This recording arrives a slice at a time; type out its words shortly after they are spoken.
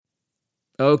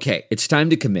Okay, it's time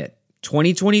to commit.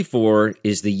 2024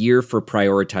 is the year for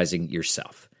prioritizing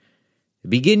yourself.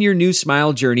 Begin your new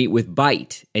smile journey with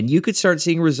Byte, and you could start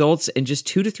seeing results in just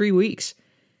 2 to 3 weeks.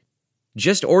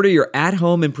 Just order your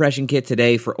at-home impression kit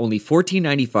today for only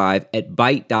 $14.95 at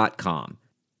Byte.com.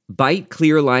 Byte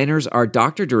clear aligners are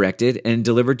doctor-directed and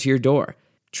delivered to your door.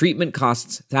 Treatment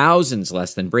costs thousands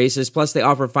less than braces, plus they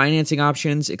offer financing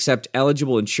options, accept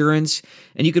eligible insurance,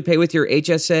 and you could pay with your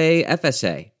HSA,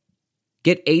 FSA.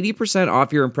 Get 80%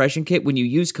 off your impression kit when you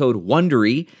use code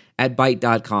WONDERY at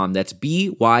Byte.com. That's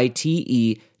BYTE.com.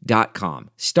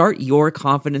 Start your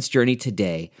confidence journey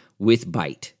today with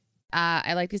Byte.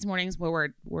 I like these mornings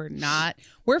where we're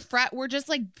just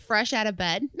like fresh out of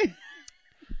bed.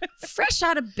 Fresh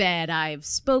out of bed. I've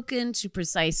spoken to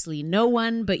precisely no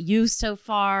one but you so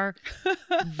far.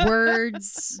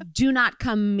 Words do not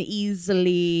come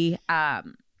easily.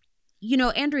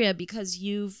 Andrea, because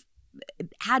you've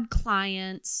had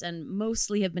clients and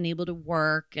mostly have been able to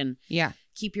work and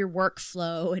keep your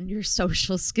workflow and your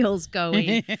social skills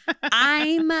going.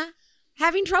 I'm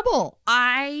having trouble.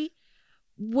 I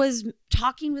was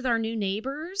talking with our new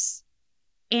neighbors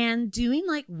and doing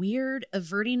like weird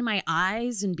averting my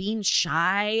eyes and being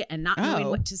shy and not knowing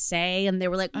what to say. And they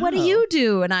were like, what do you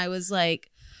do? And I was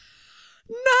like,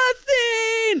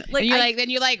 nothing. Like, then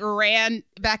you ran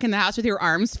back in the house with your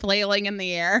arms flailing in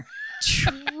the air.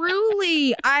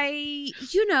 Truly,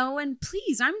 and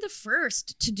please, I'm the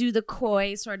first to do the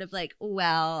coy sort of like,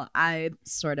 well, I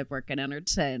sort of work in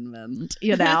entertainment,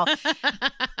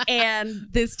 and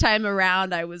this time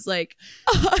around, I was like,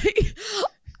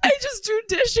 I just do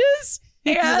dishes.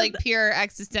 And like pure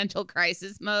existential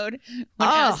crisis mode when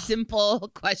asked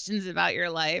simple questions about your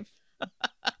life.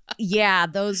 Yeah,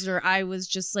 I was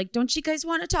just like, don't you guys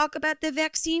want to talk about the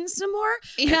vaccine some more?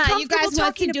 Yeah, you guys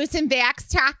want to do some vax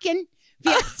talking?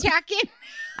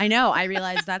 I know. I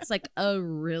realized that's like a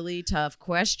really tough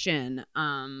question.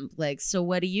 So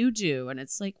what do you do? And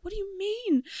it's like, what do you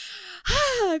mean?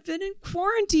 I've been in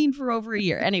quarantine for over a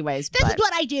year. Anyways, this is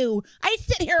what I do. I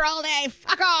sit here all day.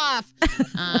 Fuck off.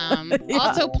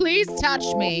 Also, please touch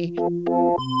me.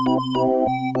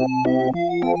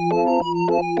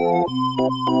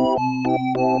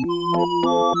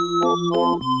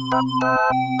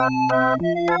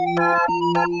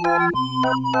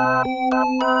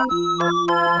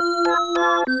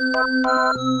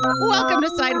 Welcome to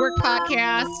Sidework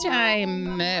Podcast.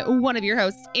 I'm one of your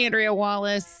hosts, Andrea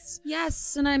Wallace.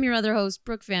 Yes, and I'm your other host,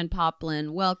 Brooke Van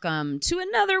Poplin. Welcome to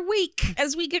another week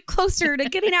as we get closer to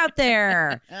getting out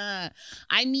there.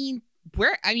 We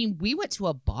went to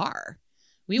a bar.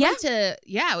 We went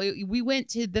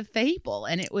to the Fable,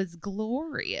 and it was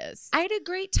glorious. I had a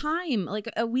great time like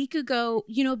a week ago,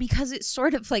 because it's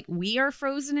sort of like we are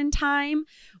frozen in time.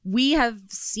 We have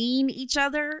seen each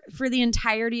other for the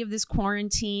entirety of this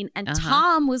quarantine. And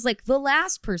Tom was like the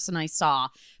last person I saw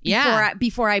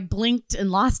before I blinked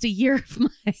and lost a year of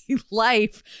my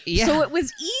life. Yeah. So it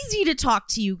was easy to talk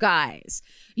to you guys,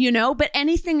 but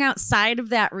anything outside of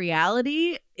that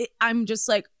reality, I'm just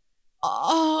like,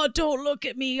 oh, don't look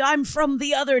at me. I'm from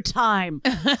the other time.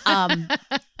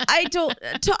 I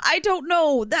don't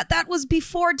know. That was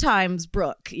before times,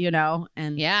 Brooke,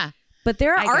 and yeah. But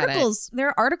there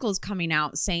are articles coming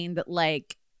out saying that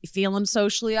like feeling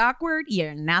socially awkward,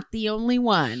 you're not the only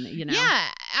one, Yeah,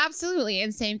 absolutely.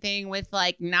 And same thing with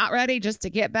like not ready just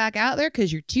to get back out there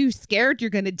because you're too scared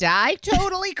you're going to die.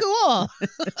 Totally cool.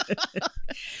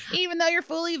 Even though you're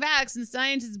fully vaxxed and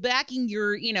science is backing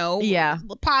your,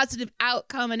 positive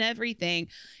outcome and everything.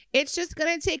 It's just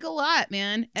going to take a lot,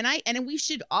 man. And we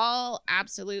should all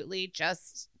absolutely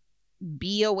just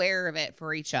be aware of it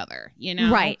for each other,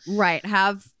 Right.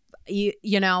 Have,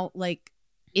 like,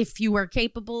 if you were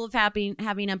capable of having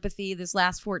empathy this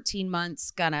last 14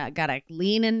 months, gotta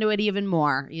lean into it even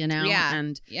more, Yeah.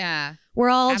 And we're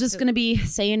all just gonna be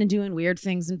saying and doing weird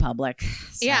things in public.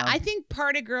 So. Yeah, I think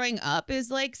part of growing up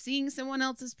is like seeing someone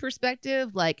else's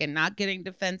perspective, like, and not getting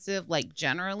defensive, like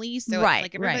generally. So it's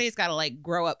like everybody's gotta like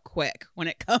grow up quick when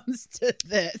it comes to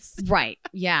this. Right.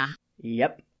 Yeah.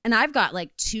 Yep. And I've got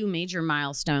like 2 major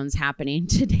milestones happening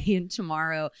today and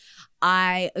tomorrow.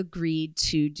 I agreed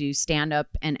to do stand-up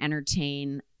and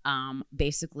entertain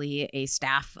basically a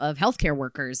staff of healthcare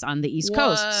workers on the East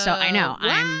Coast. So I know.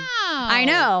 Wow. I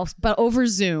know, but over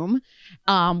Zoom,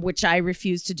 which I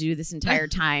refused to do this entire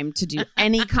time, to do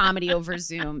any comedy over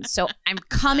Zoom. So I'm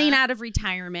coming out of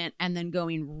retirement and then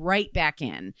going right back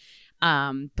in.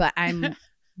 But I'm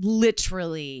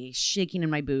literally shaking in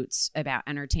my boots about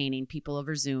entertaining people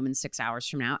over Zoom in 6 hours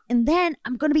from now. And then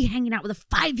I'm going to be hanging out with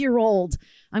a 5-year-old.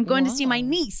 I'm going to see my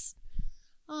niece.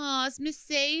 Oh, it's Miss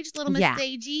Sage, little Miss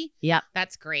Sagey. Yep.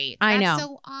 That's great. I know. That's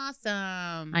so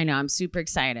awesome. I know. I'm super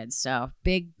excited. So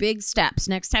big steps.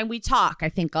 Next time we talk, I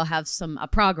think I'll have a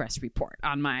progress report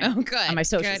on my on my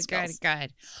social skills.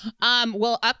 Good.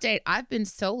 Well, update. I've been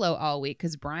solo all week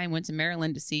because Brian went to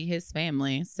Maryland to see his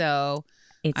family. So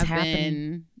it's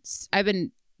happening.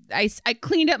 I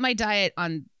cleaned up my diet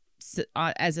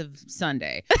as of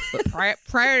Sunday, but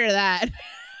prior to that,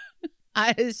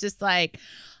 I was just like,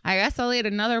 I guess I'll eat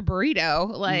another burrito,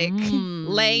 like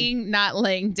not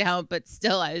laying down, but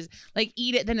still I was like,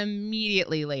 eat it, then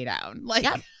immediately lay down. Like,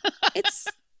 yeah.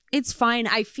 It's fine.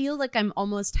 I feel like I'm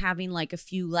almost having like a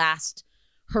few last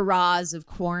hurrahs of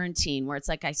quarantine where it's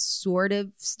like I sort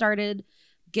of started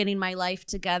getting my life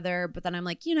together, but then I'm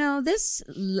like, this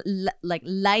like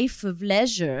life of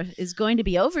leisure is going to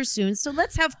be over soon, so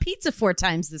let's have pizza 4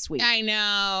 times this week. I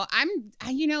know.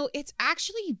 It's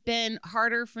actually been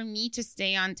harder for me to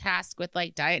stay on task with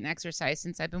like diet and exercise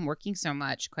since I've been working so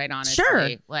much, quite honestly. Sure,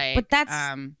 like, but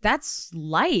that's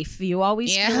life. You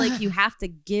always feel like you have to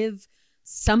give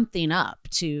something up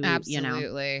to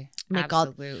absolutely.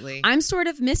 I'm sort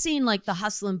of missing like the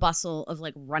hustle and bustle of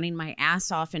like running my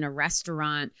ass off in a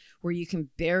restaurant where you can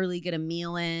barely get a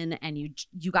meal in and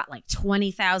you got like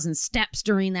 20,000 steps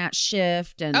during that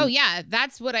shift. And oh yeah,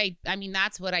 that's what I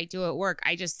do at work.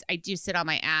 I do sit on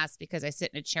my ass because I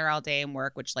sit in a chair all day and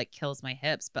work, which like kills my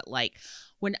hips. But like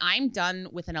when I'm done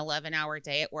with an 11-hour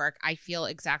day at work, I feel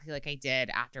exactly like I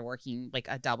did after working like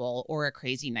a double or a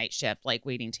crazy night shift, like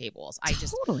waiting tables.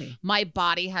 My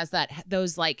body has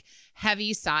those like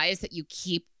heavy sighs that you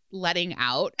keep letting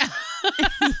out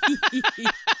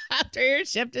after your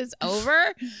shift is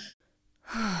over.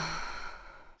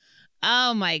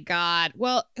 Oh my God.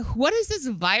 Well, what is this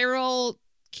viral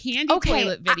candy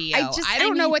toilet video? I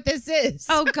don't know what this is.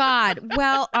 Oh God.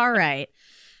 Well, all right.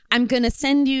 I'm going to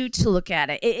send you to look at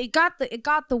it. It got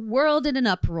the world in an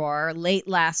uproar late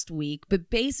last week, but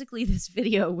basically this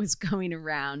video was going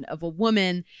around of a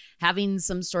woman having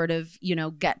some sort of,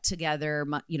 get together,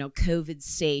 COVID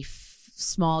safe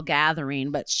small gathering,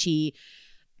 but she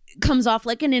comes off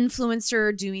like an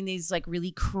influencer doing these like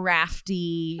really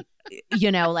crafty,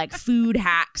 like food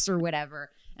hacks or whatever.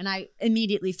 And I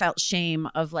immediately felt shame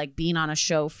of like being on a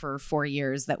show for 4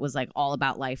 years that was like all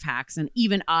about life hacks. And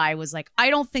even I was like,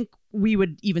 I don't think we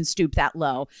would even stoop that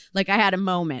low. Like I had a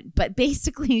moment, but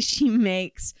basically she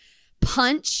makes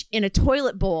punch in a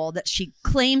toilet bowl that she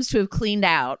claims to have cleaned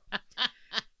out.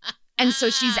 And so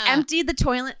she's emptied the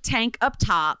toilet tank up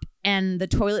top and the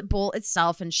toilet bowl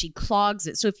itself, and she clogs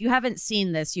it. So if you haven't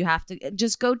seen this, you have to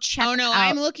just go check out. Oh, no,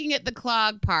 I'm looking at the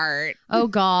clog part. Oh,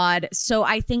 God. So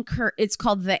I think it's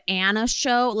called The Anna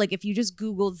Show. Like if you just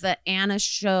Google The Anna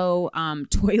Show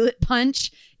toilet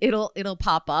punch, it'll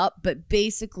pop up. But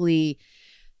basically,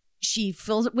 she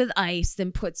fills it with ice,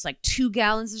 then puts like 2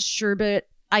 gallons of sherbet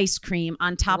ice cream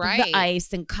on top of the ice,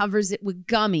 then covers it with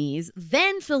gummies,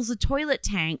 then fills the toilet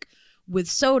tank with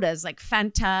sodas like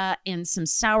Fanta and some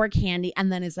sour candy,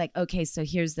 and then is like, okay, so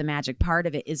here's the magic part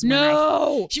of it is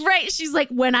she's like,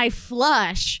 when I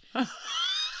flush,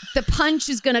 the punch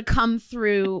is gonna come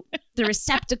through the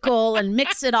receptacle and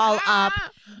mix it all up.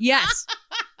 Yes.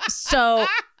 So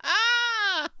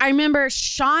I remember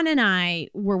Sean and I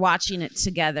were watching it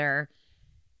together,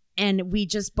 and we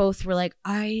just both were like,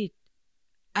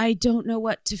 I don't know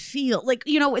what to feel. Like,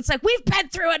 it's like we've been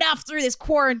through enough through this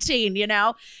quarantine,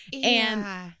 Yeah.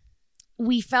 And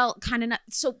we felt kind of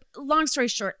so long story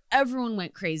short, everyone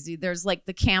went crazy. There's like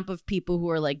the camp of people who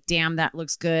are like, damn, that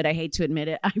looks good. I hate to admit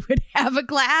it. I would have a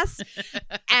glass.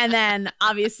 And then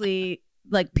obviously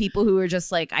like people who are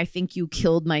just like, I think you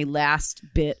killed my last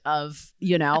bit of,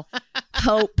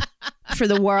 hope for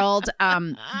the world.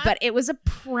 But it was a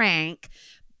prank.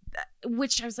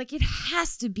 Which I was like, it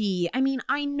has to be. I mean,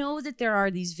 I know that there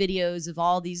are these videos of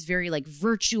all these very like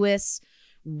virtuous,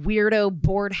 weirdo,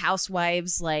 bored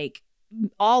housewives like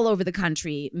all over the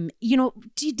country.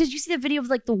 Did you see the video of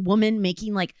like the woman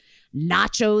making like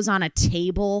nachos on a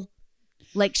table?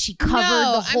 Like she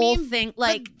covered the whole thing.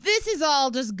 Like this is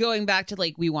all just going back to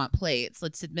like, we want plates.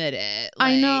 Let's admit it.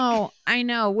 Like, I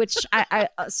know. Which I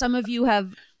some of you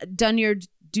have done your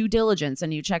due diligence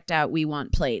and you checked out We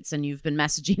Want Plates and you've been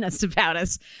messaging us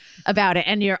about it,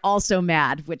 and you're also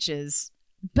mad, which is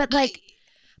the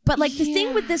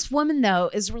thing with this woman though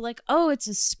is we're like, oh, it's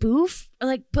a spoof,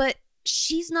 like, but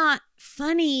she's not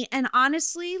funny. And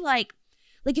honestly, like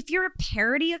if you're a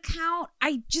parody account,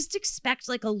 I just expect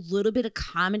like a little bit of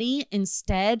comedy.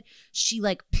 Instead, she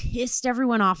like pissed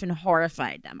everyone off and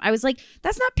horrified them. I was like,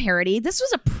 that's not parody. This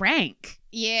was a prank.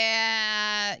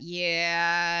 Yeah.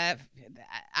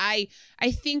 I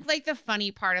think like the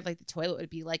funny part of like the toilet would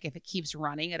be like if it keeps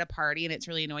running at a party and it's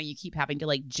really annoying, you keep having to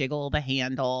like jiggle the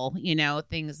handle, you know,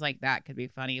 things like that could be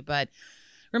funny. But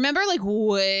remember like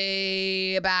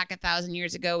way back 1,000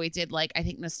 years ago, we did like, I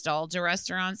think nostalgia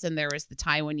restaurants, and there was the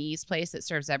Taiwanese place that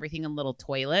serves everything in little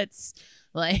toilets.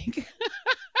 Like,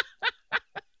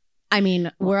 I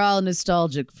mean, we're all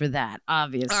nostalgic for that,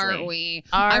 obviously. aren't we?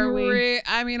 Are we?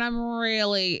 I mean, I'm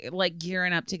really like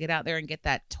gearing up to get out there and get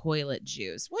that toilet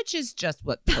juice, which is just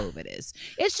what COVID is.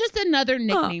 It's just another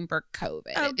nickname for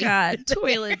COVID. Oh God,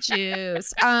 toilet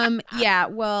juice. Yeah.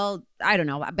 Well, I don't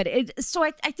know, but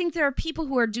I think there are people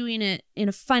who are doing it in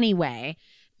a funny way,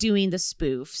 doing the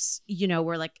spoofs, you know,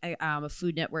 where like a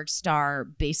Food Network star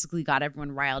basically got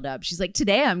everyone riled up. She's like,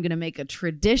 today I'm going to make a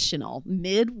traditional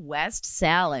Midwest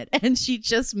salad. And she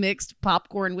just mixed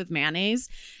popcorn with mayonnaise.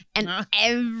 And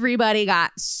everybody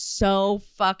got so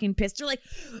fucking pissed. They're like,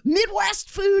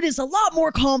 Midwest food is a lot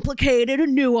more complicated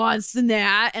and nuanced than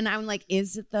that. And I'm like,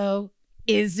 is it though?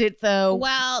 Is it though?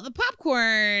 Well, the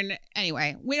popcorn,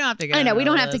 anyway, we don't have to get I know, into we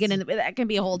don't have to this. get into that. Can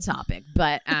be a whole topic.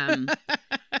 But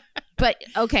But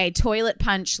okay, toilet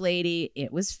punch lady,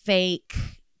 it was fake.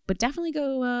 But definitely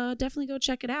go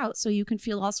check it out so you can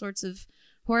feel all sorts of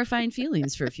horrifying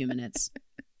feelings for a few minutes.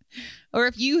 Or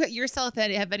if you yourself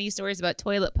have any stories about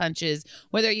toilet punches,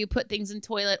 whether you put things in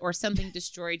toilet or something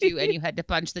destroyed you and you had to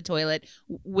punch the toilet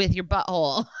with your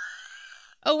butthole.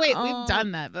 Oh, wait, we've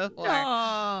done that before.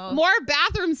 No. More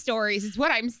bathroom stories is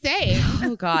what I'm saying.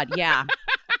 Oh God, yeah.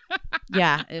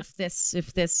 Yeah, if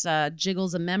this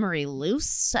jiggles a memory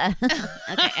loose.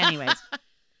 Okay, anyways.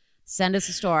 Send us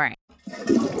a story.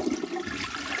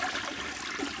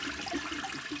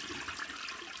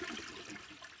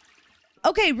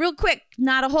 Okay, real quick,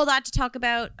 not a whole lot to talk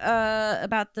about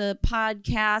the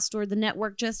podcast or the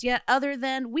network just yet, other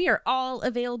than we are all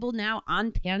available now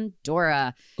on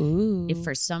Pandora. Ooh. If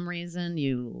for some reason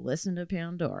you listen to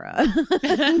Pandora.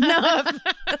 No.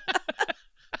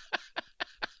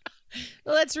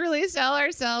 Let's really sell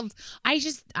ourselves. I'm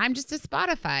just a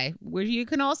Spotify where you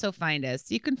can also find us.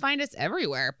 You can find us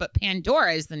everywhere, but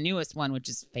Pandora is the newest one, which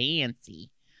is fancy.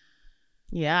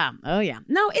 Yeah. Oh, yeah.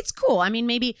 No, it's cool. I mean,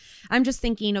 maybe I'm just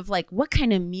thinking of like what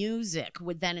kind of music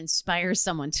would then inspire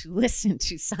someone to listen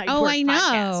to Cyborg I know.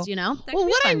 Podcast, you know? That Well,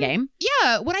 could be a fun game.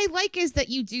 Yeah, what I like is that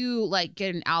you do like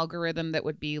get an algorithm that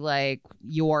would be like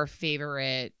your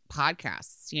favorite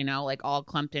podcasts, you know, like all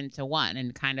clumped into one,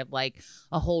 and kind of like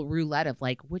a whole roulette of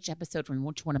like which episode from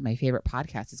which one of my favorite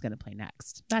podcasts is going to play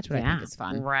next. That's what I think is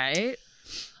fun. Right.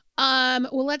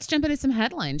 Well, let's jump into some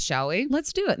headlines, shall we?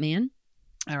 Let's do it, man.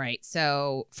 All right.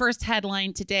 So first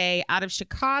headline today out of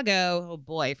Chicago. Oh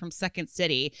boy, from Second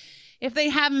City. If they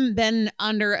haven't been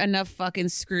under enough fucking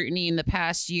scrutiny in the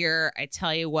past year, I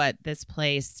tell you what, this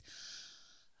place.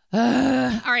 All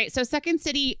right. So Second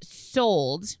City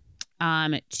sold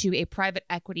to a private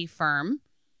equity firm.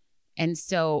 And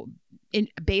so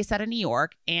based out of New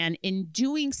York. And in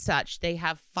doing such, they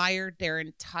have fired their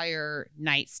entire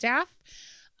night staff.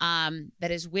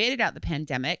 That has waited out the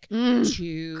pandemic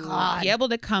to be able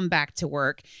to come back to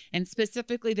work. And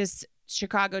specifically, this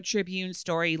Chicago Tribune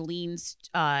story leans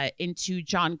into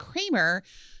John Kramer,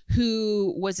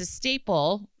 who was a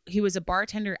staple. He was a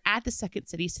bartender at the Second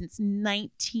City since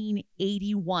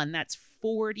 1981. That's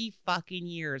 40 fucking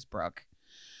years, Brooke.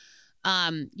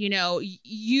 You know,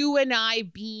 you and I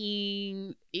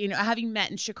being, you know, having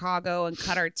met in Chicago and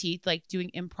cut our teeth, like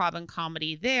doing improv and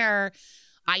comedy there.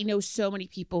 I know so many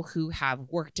people who have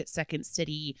worked at Second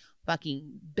City,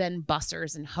 fucking been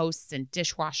bussers and hosts and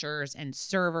dishwashers and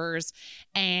servers.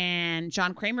 And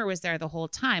John Kramer was there the whole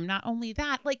time. Not only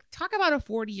that, like talk about a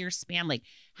 40-year span, like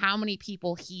how many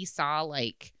people he saw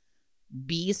like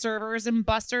be servers and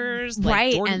bussers. Like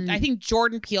right. Jordan, And I think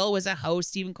Jordan Peele was a host.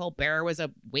 Stephen Colbert was a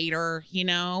waiter, you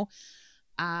know.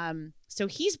 So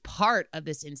he's part of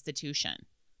this institution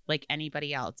like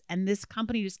anybody else. And this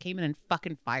company just came in and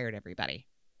fucking fired everybody.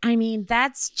 I mean,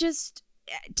 that's just,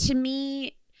 to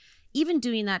me, even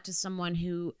doing that to someone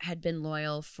who had been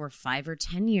loyal for 5 or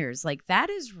 10 years, like that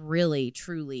is really,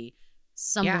 truly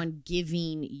someone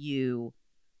giving you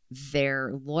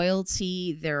their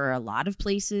loyalty. There are a lot of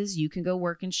places you can go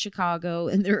work in Chicago,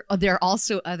 and there are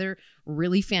also other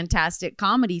really fantastic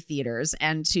comedy theaters,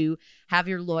 and to have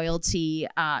your loyalty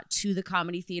to the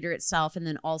comedy theater itself, and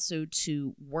then also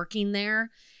to working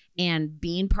there and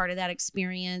being part of that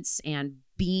experience and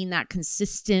being that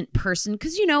consistent person.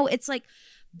 Because, you know, it's like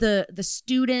the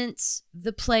students,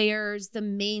 the players, the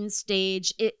main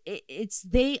stage, it's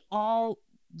they all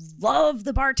love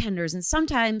the bartenders. And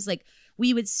sometimes like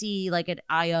we would see like at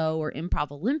IO or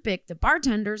Improv Olympic, the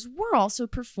bartenders were also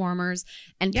performers,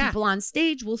 and people on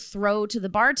stage will throw to the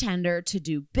bartender to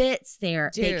do bits. They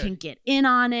can get in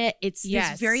on it. It's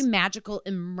this very magical,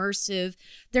 immersive.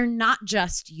 They're not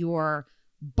just your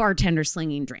bartender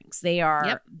slinging drinks. They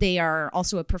are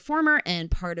also a performer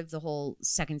and part of the whole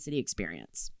Second City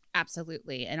experience.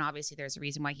 Absolutely. And obviously there's a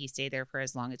reason why he stayed there for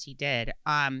as long as he did.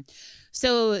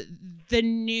 So the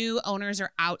new owners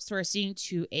are outsourcing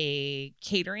to a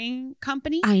catering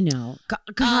company. I know.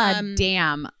 God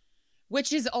damn.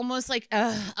 Which is almost like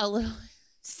a little,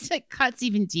 it cuts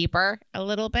even deeper a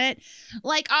little bit.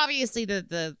 Like obviously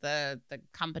the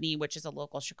company, which is a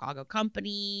local Chicago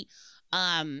company,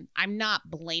 I'm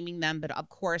not blaming them, but of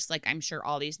course, like I'm sure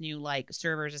all these new like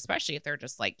servers, especially if they're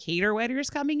just like cater waiters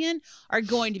coming in, are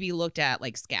going to be looked at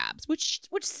like scabs, which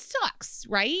sucks,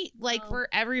 right? Like for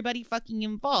everybody fucking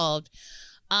involved.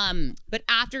 But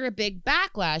after a big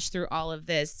backlash through all of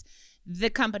this, the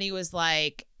company was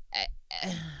like,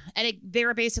 and they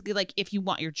were basically like, if you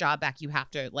want your job back, you have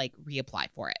to like reapply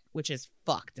for it, which is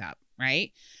fucked up,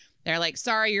 right? They're like,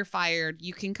 sorry, you're fired.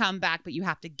 You can come back, but you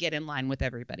have to get in line with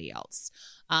everybody else.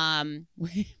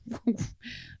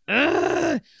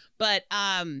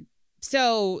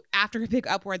 So after a big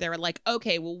uproar, they were like,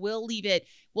 okay, well, we'll leave it.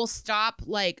 We'll stop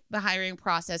like the hiring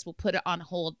process. We'll put it on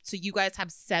hold. So you guys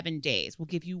have 7 days. We'll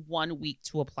give you 1 week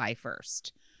to apply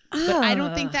first. But I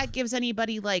don't think that gives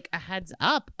anybody like a heads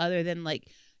up other than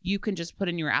like, you can just put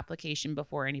in your application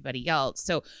before anybody else.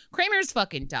 So Kramer's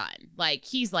fucking done. Like,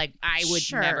 he's like, I would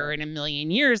never in a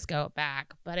million years go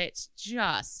back. But it's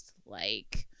just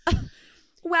like...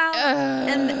 Well,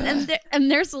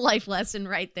 and there's a life lesson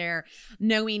right there.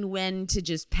 Knowing when to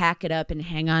just pack it up and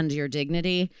hang on to your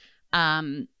dignity.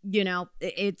 You know,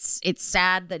 it's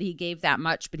sad that he gave that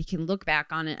much, but he can look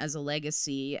back on it as a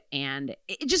legacy. And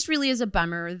it just really is a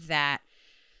bummer that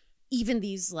even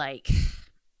these like...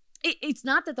 It's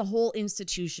not that the whole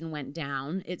institution went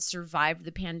down. It survived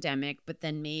the pandemic, but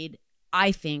then made,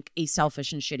 I think, a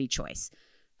selfish and shitty choice.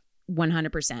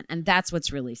 100%. And that's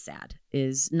what's really sad,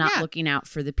 is not looking out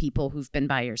for the people who've been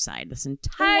by your side this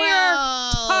entire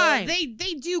time.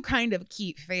 They do kind of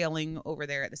keep failing over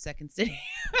there at the Second City.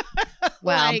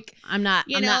 Well, like, I'm not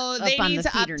they need to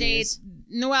update.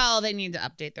 Well, they need to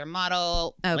update their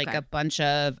model. Okay. Like a bunch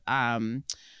of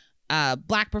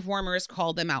Black performers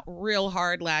called them out real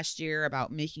hard last year about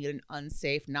making it an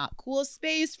unsafe, not cool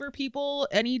space for people,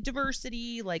 any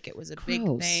diversity. Like it was a big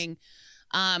thing.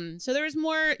 So there's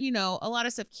more, you know, a lot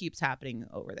of stuff keeps happening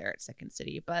over there at Second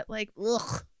City, but like,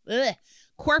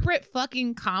 corporate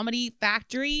fucking comedy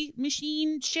factory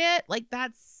machine shit. Like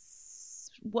that's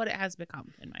what it has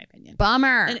become, in my opinion.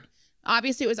 Bummer. And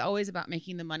obviously it was always about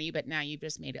making the money, but now you've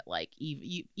just made it like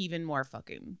even more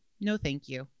fucking no thank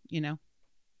you, you know?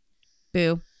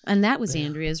 Boo. And that was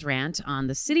Andrea's rant on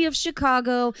the city of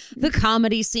Chicago, the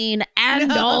comedy scene,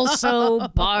 and also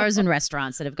bars and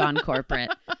restaurants that have gone corporate.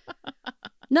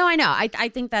 No, I know. I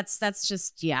think that's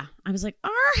just, yeah. I was like, are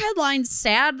our headlines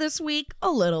sad this week? A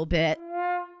little bit.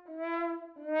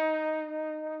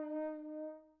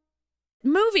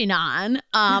 Moving on.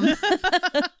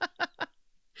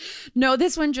 No,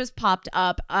 this one just popped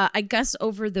up. I guess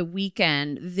over the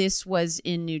weekend, this was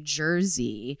in New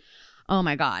Jersey. Oh,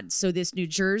 my God. So this New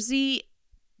Jersey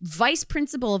vice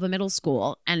principal of a middle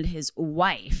school and his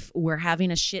wife were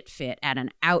having a shit fit at an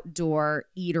outdoor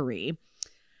eatery.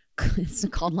 It's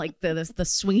called like the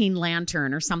swinging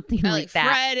lantern or something like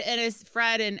that.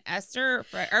 Fred and Esther.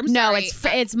 No,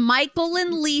 it's Michael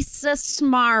and Lisa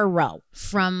Smarrow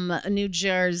from New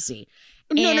Jersey.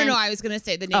 No. I was going to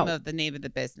say the name of the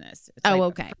business. It's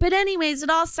okay. But anyways, it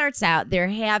all starts out. They're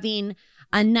having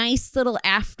a nice little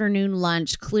afternoon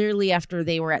lunch, clearly after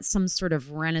they were at some sort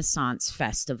of Renaissance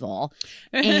festival.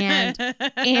 And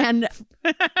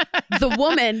the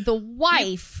woman, the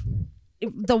wife,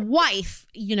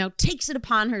 you know, takes it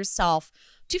upon herself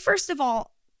to, first of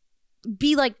all,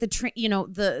 be like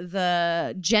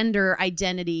the gender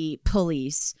identity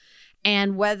police,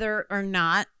 and whether or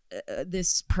not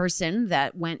this person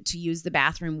that went to use the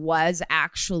bathroom was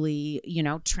actually, you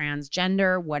know,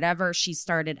 transgender, whatever. She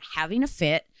started having a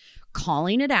fit,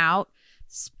 calling it out,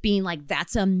 being like,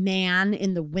 that's a man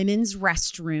in the women's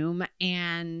restroom,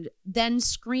 and then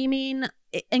screaming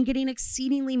and getting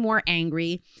exceedingly more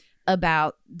angry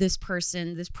about this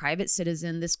person, this private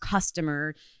citizen, this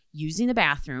customer using the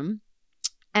bathroom.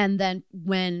 And then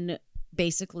when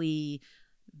basically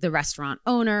the restaurant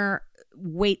owner,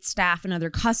 wait staff, and other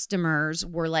customers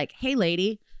were like, hey,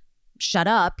 lady, shut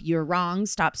up. You're wrong.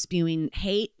 Stop spewing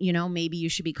hate. You know, maybe you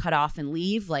should be cut off and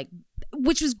leave. Like,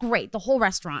 which was great. The whole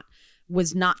restaurant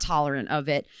was not tolerant of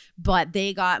it, but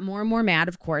they got more and more mad,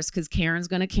 of course, because Karen's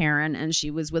going to Karen, and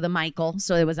she was with a Michael.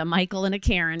 So it was a Michael and a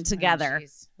Karen together,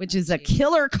 which is a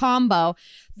killer combo.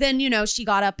 Then, she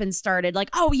got up and started like,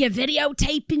 oh, you're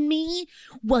videotaping me?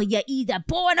 Well, you're either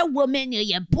born a woman or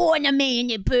you're born a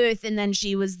man at birth. And then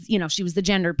she was the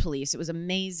gender police. It was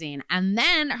amazing. And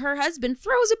then her husband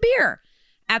throws a beer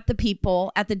at the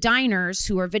people at the diners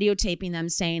who are videotaping them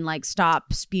saying like,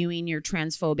 stop spewing your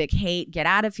transphobic hate, get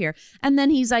out of here. And then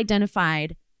he's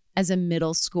identified as a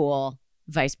middle school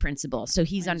vice principal. So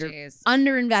he's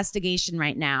under investigation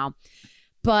right now.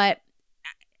 But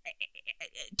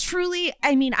truly,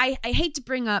 I mean, I hate to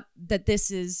bring up that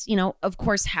this is, of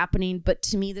course happening, but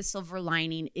to me, the silver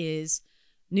lining is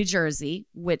New Jersey,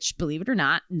 which, believe it or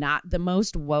not the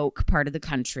most woke part of the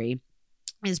country,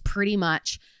 is pretty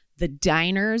much the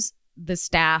diners, the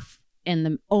staff, and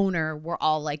the owner were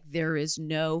all like, there is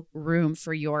no room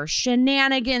for your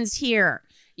shenanigans here.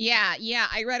 Yeah.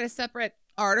 I read a separate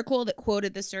article that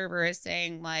quoted the server as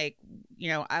saying like,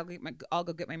 I'll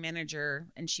go get my manager,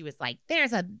 and she was like,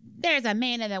 there's a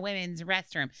man in the women's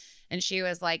restroom, and she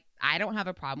was like, I don't have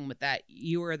a problem with that.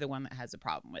 You are the one that has a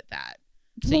problem with that.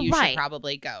 So you should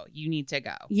probably go. You need to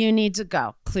go. You need to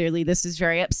go. Clearly, this is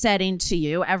very upsetting to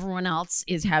you. Everyone else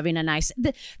is having a nice...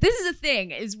 This is the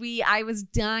thing, I was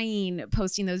dying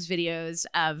posting those videos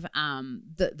of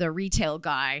the retail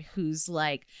guy who's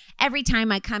like, every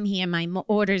time I come here, my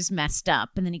order's messed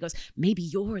up. And then he goes, maybe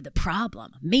you're the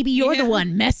problem. Maybe you're the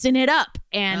one messing it up.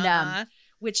 And...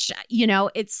 which,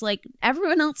 it's like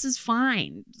everyone else is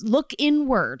fine. Look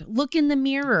inward. Look in the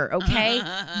mirror, okay?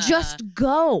 Just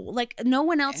go. Like no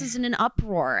one else is in an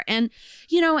uproar. And,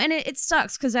 and it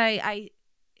sucks because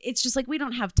it's just like we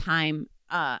don't have time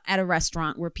at a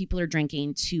restaurant where people are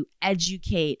drinking to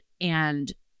educate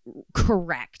and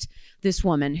correct this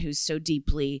woman who's so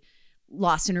deeply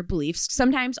lost in her beliefs.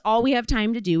 Sometimes all we have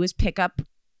time to do is pick up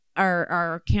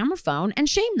our camera phone and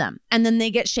shame them. And then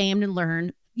they get shamed and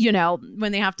learn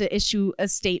when they have to issue a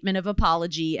statement of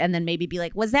apology and then maybe be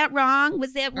like, was that wrong?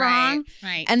 Was that wrong?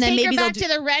 Right. And then take maybe her back to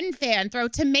the Ren fan, throw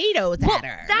tomatoes at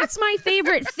her. That's my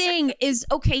favorite thing is,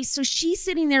 okay, so she's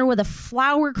sitting there with a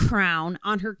flower crown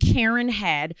on her Karen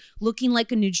head, looking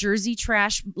like a New Jersey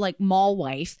trash, like mall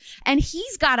wife. And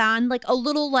he's got on like a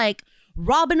little like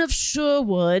Robin of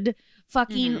Sherwood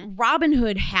fucking Robin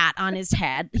Hood hat on his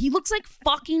head. He looks like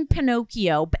fucking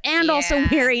Pinocchio and also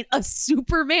wearing a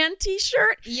Superman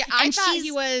t-shirt. Yeah, I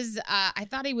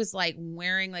thought he was like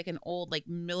wearing like an old like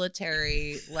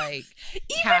military like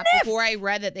cap before I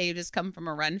read that they just come from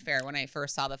a run fair when I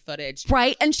first saw the footage.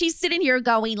 Right. And she's sitting here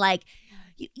going like,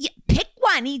 pick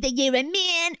one, either you're a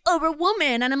man or a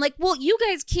woman. And I'm like, well, you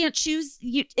guys can't choose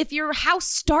if you're House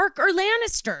Stark or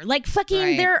Lannister. Like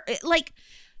fucking they're like...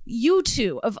 You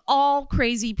two, of all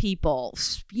crazy people,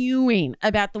 spewing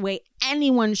about the way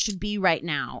anyone should be right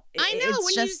now. I know.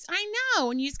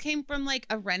 When you just came from like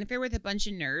a Ren fair with a bunch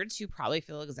of nerds who probably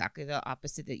feel exactly the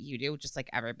opposite that you do, just like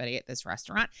everybody at this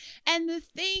restaurant. And the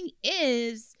thing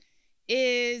is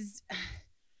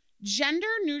gender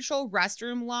neutral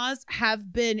restroom laws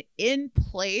have been in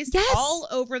place all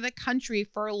over the country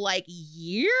for like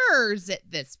years at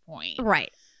this point.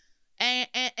 Right.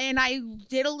 And I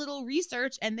did a little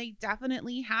research, and they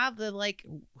definitely have the like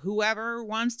whoever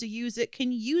wants to use it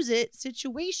can use it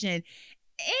situation.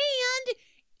 And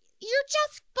you're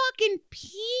just fucking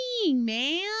peeing,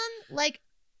 man. Like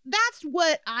that's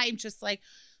what I'm just like.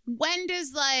 When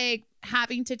does like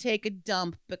having to take a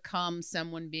dump become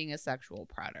someone being a sexual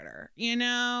predator?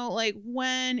 Like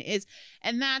when is,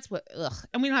 and that's what.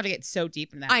 And we don't have to get so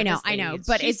deep in that. I know,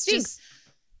 but it's just.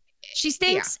 She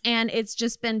stinks, and it's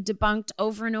just been debunked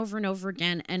over and over and over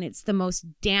again, and it's the most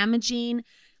damaging,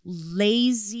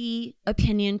 lazy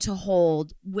opinion to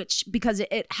hold, because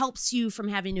it helps you from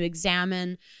having to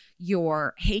examine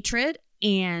your hatred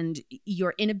and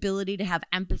your inability to have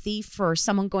empathy for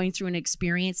someone going through an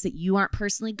experience that you aren't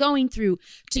personally going through,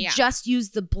 to just use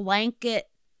the blanket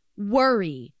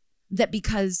worry that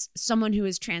because someone who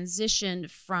has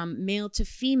transitioned from male to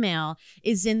female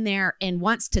is in there and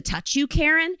wants to touch you,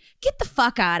 Karen, get the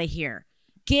fuck out of here.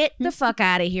 Get the fuck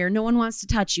out of here. No one wants to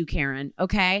touch you, Karen.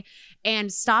 Okay?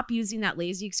 And stop using that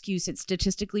lazy excuse. It's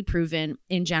statistically proven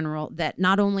in general that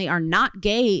not only are not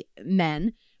gay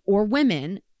men or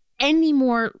women any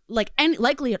more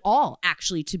likely at all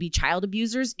actually to be child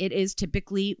abusers, it is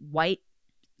typically white,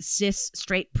 cis,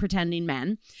 straight pretending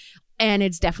men. And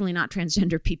it's definitely not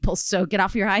transgender people. So get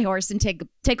off your high horse and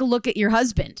take a look at your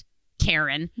husband,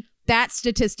 Karen. That's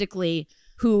statistically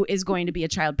who is going to be a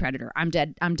child predator. I'm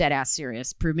dead ass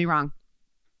serious. Prove me wrong.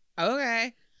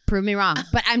 Okay. Prove me wrong.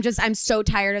 But I'm so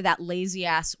tired of that lazy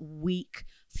ass, weak,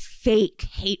 fake,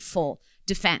 hateful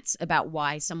defense about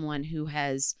why someone who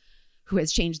has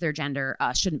changed their gender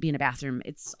shouldn't be in a bathroom.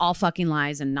 It's all fucking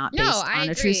lies and not based on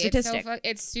a true statistic.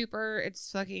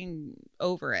 It's fucking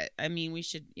over it. I mean, we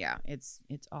should, it's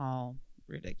all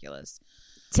ridiculous.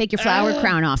 Take your flower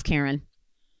crown off, Karen.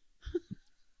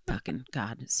 Fucking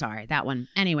God. Sorry, that one.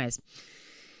 Anyways,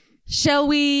 shall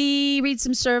we read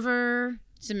some server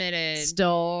submitted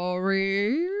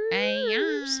stories?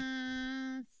 Yes.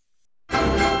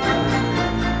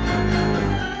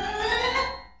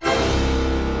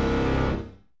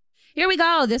 Here we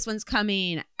go. This one's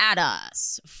coming at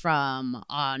us from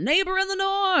a neighbor in the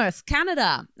north,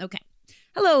 Canada. Okay.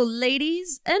 Hello,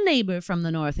 ladies. A neighbor from the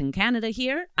north in Canada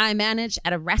here. I manage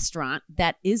at a restaurant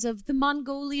that is of the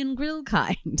Mongolian grill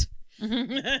kind.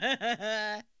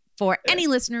 For any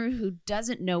listener who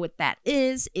doesn't know what that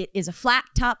is, it is a flat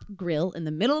top grill in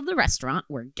the middle of the restaurant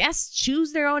where guests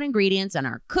choose their own ingredients and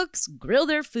our cooks grill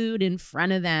their food in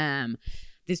front of them.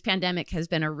 This pandemic has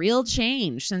been a real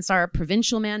change since our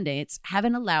provincial mandates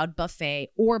haven't allowed buffet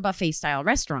or buffet-style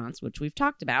restaurants, which we've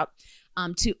talked about,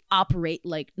 to operate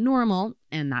like normal,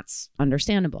 and that's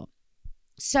understandable.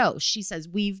 So she says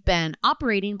we've been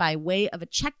operating by way of a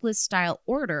checklist-style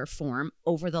order form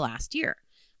over the last year,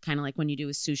 kind of like when you do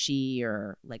a sushi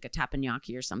or like a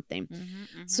teppanyaki or something.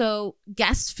 So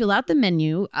guests fill out the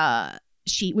menu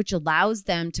sheet, which allows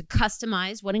them to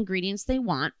customize what ingredients they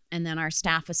want, and then our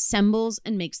staff assembles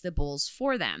and makes the bowls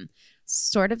for them.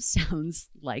 Sort of sounds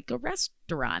like a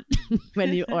restaurant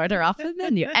when you order off a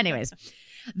menu. Anyways,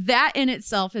 that in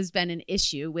itself has been an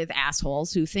issue with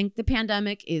assholes who think the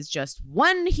pandemic is just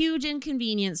one huge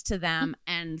inconvenience to them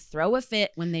and throw a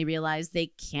fit when they realize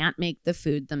they can't make the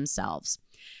food themselves.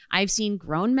 I've seen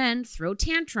grown men throw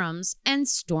tantrums and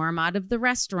storm out of the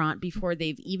restaurant before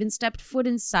they've even stepped foot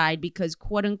inside because,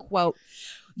 quote unquote,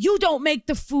 you don't make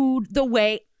the food the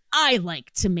way I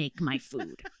like to make my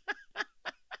food.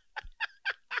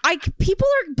 People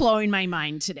are blowing my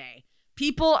mind today.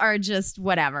 People are just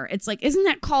whatever. It's like, isn't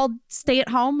that called stay at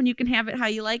home and you can have it how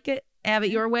you like it? Have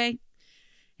it your way?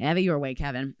 Have it your way,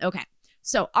 Kevin. Okay.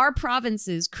 So our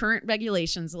province's current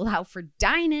regulations allow for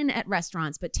dine-in at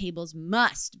restaurants, but tables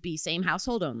must be same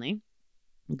household only.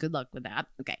 Good luck with that.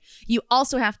 Okay. You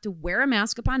also have to wear a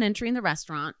mask upon entering the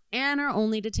restaurant and are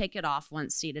only to take it off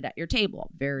once seated at your table.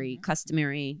 Very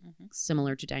customary,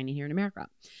 similar to dining here in America.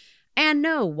 And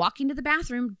no, walking to the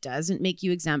bathroom doesn't make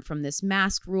you exempt from this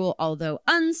mask rule, although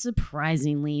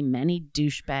unsurprisingly, many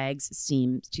douchebags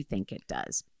seem to think it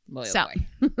does. Boy, so,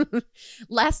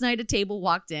 last night a table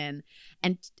walked in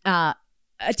of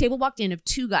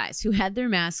two guys who had their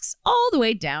masks all the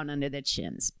way down under their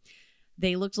chins.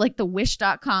 They looked like the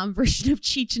Wish.com version of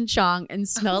Cheech and Chong and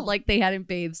smelled like they hadn't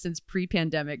bathed since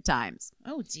pre-pandemic times.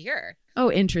 Oh, dear.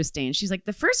 Oh, interesting. She's like,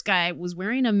 the first guy was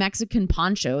wearing a Mexican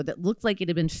poncho that looked like it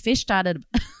had been fished out of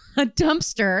a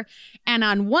dumpster, and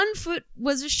on one foot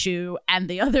was a shoe and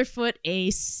the other foot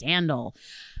a sandal.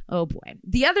 Oh, boy.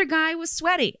 The other guy was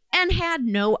sweaty and had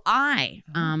no eye.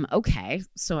 Okay.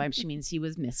 So she means he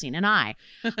was missing an eye.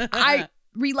 I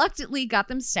reluctantly got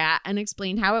them sat and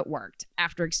explained how it worked.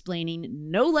 After explaining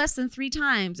no less than 3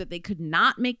 times that they could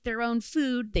not make their own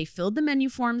food, they filled the menu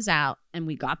forms out and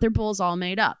we got their bowls all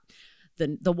made up.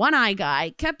 The one-eye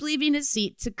guy kept leaving his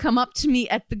seat to come up to me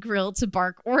at the grill to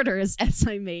bark orders as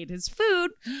I made his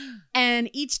food. And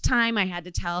each time I had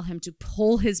to tell him to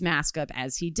pull his mask up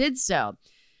as he did so.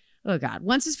 Oh, God.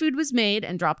 Once his food was made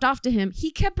and dropped off to him, he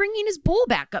kept bringing his bowl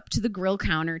back up to the grill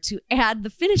counter to add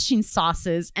the finishing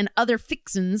sauces and other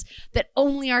fixins that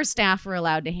only our staff were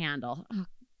allowed to handle. Oh,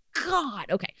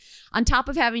 God. Okay. On top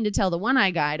of having to tell the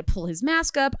one-eye guy to pull his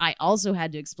mask up, I also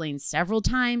had to explain several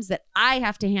times that I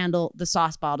have to handle the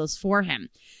sauce bottles for him.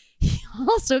 He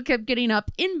also kept getting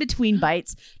up in between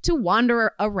bites to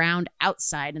wander around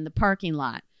outside in the parking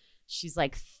lot. She's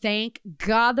like, thank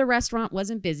God the restaurant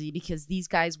wasn't busy because these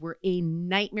guys were a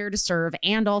nightmare to serve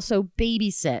and also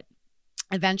babysit.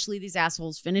 Eventually, these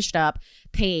assholes finished up,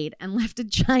 paid, and left a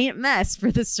giant mess for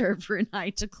the server and I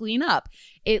to clean up.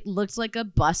 It looked like a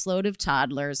busload of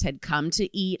toddlers had come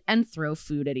to eat and throw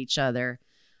food at each other.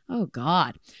 Oh,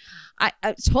 God. I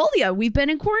told you, we've been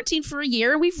in quarantine for a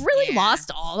year. We've really lost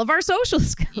all of our social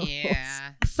skills.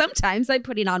 Yeah. Sometimes I'm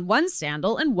putting on one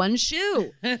sandal and one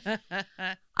shoe.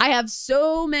 I have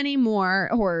so many more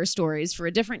horror stories for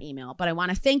a different email, but I want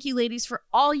to thank you ladies for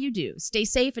all you do. Stay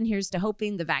safe, and here's to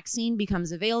hoping the vaccine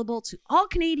becomes available to all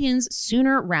Canadians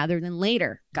sooner rather than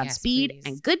later. Godspeed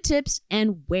and good tips,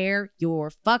 and wear your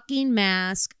fucking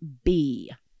mask.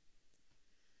 Be.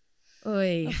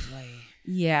 Oy. Oh, boy.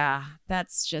 Yeah,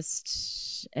 that's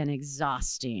just an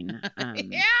exhausting.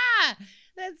 Yeah,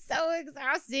 that's so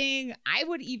exhausting. I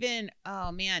would even,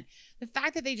 oh man, the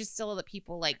fact that they just still let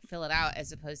people like fill it out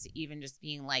as opposed to even just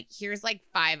being like, here's like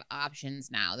 5 options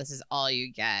now. This is all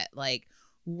you get. Like,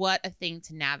 what a thing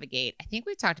to navigate. I think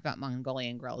we've talked about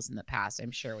Mongolian grills in the past.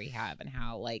 I'm sure we have, and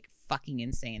how like fucking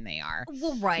insane they are.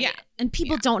 Well, right. Yeah. And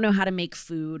people don't know how to make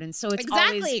food. And so it's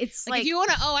exactly. always, it's like if you want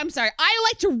to, I'm sorry. I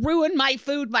like to ruin my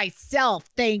food myself.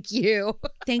 Thank you.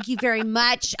 Thank you very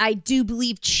much. I do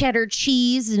believe cheddar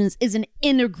cheese is an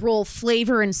integral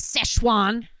flavor in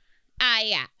Szechuan.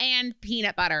 Yeah. And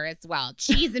peanut butter as well.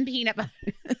 Cheese and peanut butter.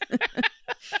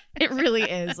 It really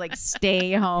is like,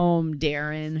 stay home,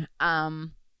 Darren.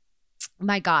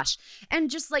 My gosh.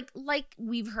 And just like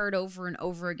we've heard over and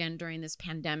over again during this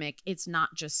pandemic, it's not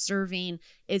just serving,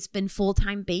 it's been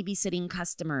full-time babysitting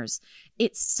customers.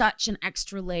 It's such an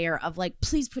extra layer of like,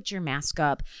 please put your mask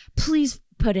up. Please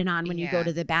put it on when you go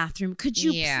to the bathroom. Could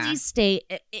you please stay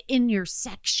in your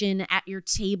section at your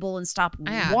table and stop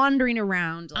wandering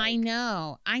around? Like, I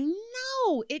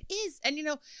know. It is. And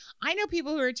I know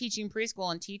people who are teaching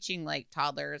preschool and teaching like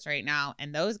toddlers right now,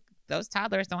 and those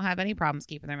toddlers don't have any problems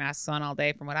keeping their masks on all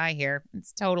day from what I hear.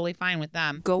 It's totally fine with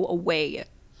them. Go away.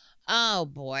 Oh,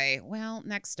 boy. Well,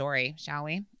 next story, shall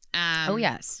we? Oh,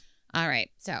 yes. All right.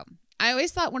 So I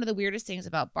always thought one of the weirdest things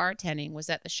about bartending was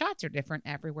that the shots are different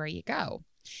everywhere you go.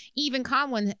 Even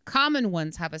common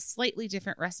ones have a slightly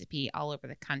different recipe all over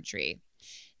the country.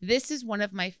 This is one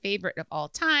of my favorite of all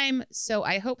time, so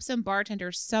I hope some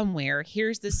bartender somewhere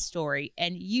hears this story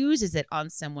and uses it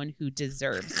on someone who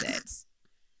deserves it.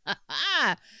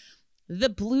 The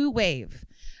Blue Wave,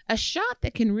 a shot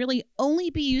that can really only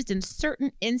be used in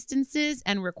certain instances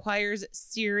and requires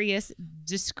serious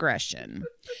discretion.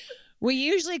 We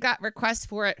usually got requests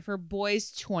for it for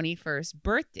boys' 21st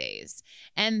birthdays,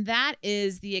 and that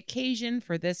is the occasion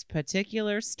for this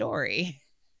particular story.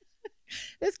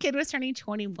 This kid was turning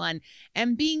 21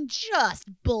 and being just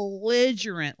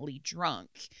belligerently drunk.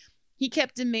 He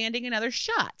kept demanding another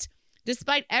shot,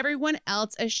 despite everyone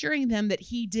else assuring them that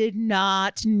he did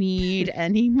not need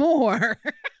any more.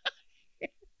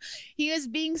 He was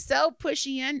being so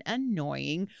pushy and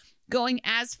annoying, going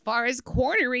as far as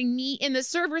cornering me in the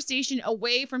server station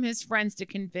away from his friends to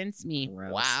convince me.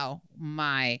 Gross. Wow,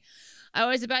 I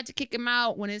was about to kick him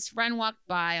out when his friend walked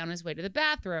by on his way to the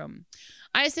bathroom.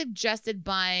 I suggested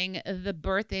buying the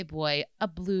birthday boy a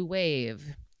Blue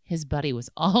Wave. His buddy was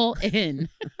all in.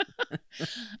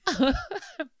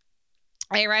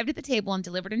 I arrived at the table and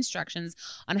delivered instructions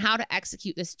on how to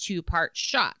execute this 2-part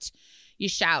shot. You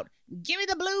shout, "Give me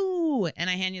the blue," and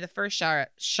I hand you the first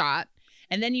shot.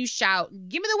 And then you shout,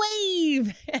 "Give me the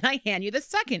wave," and I hand you the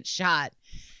second shot.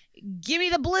 "Give me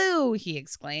the blue," he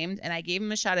exclaimed, and I gave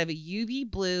him a shot of a UV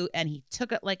blue, and he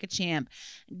took it like a champ.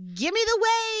 "Give me the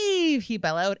wave," he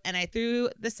bellowed, and I threw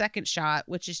the second shot,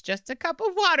 which is just a cup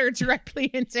of water,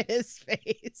 directly into his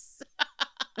face.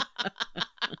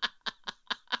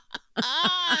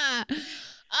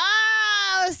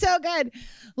 So good.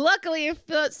 Luckily, if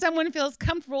someone feels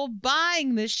comfortable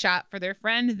buying this shot for their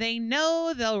friend, they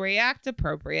know they'll react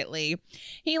appropriately.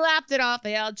 He laughed it off.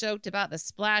 They all joked about the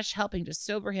splash helping to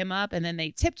sober him up, and then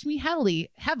they tipped me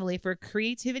heavily for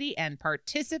creativity and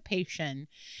participation.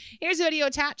 Here's a video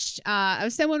attached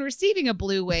of someone receiving a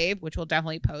Blue Wave, which we'll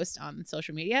definitely post on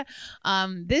social media.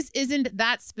 This isn't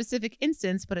that specific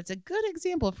instance, but it's a good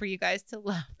example for you guys to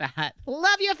laugh at.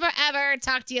 Love you forever.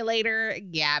 Talk to you later,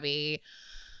 Gabby.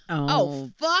 Oh,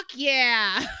 fuck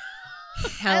yeah.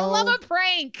 I love a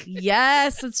prank.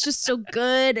 Yes, it's just so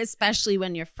good, especially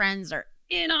when your friends are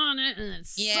in on it. And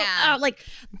it's like,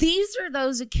 these are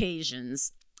those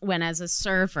occasions when, as a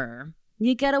server,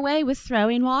 you get away with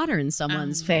throwing water in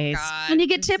someone's face. God. And you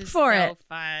get tipped for it. So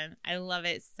fun. I love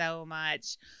it so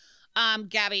much.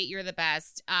 Gabby, you're the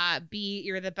best. B,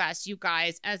 you're the best. You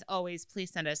guys, as always,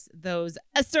 please send us those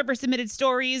server submitted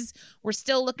stories. We're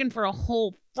still looking for a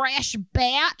whole fresh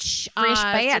batch.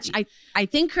 I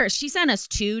think she sent us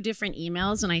 2 different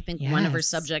emails, and I think one of her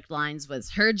subject lines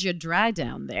was, "Heard you dry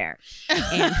down there."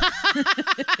 And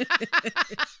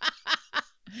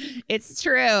it's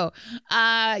true.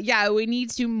 We need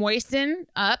to moisten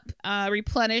up,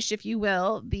 replenish, if you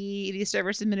will, the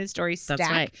server submitted story stack.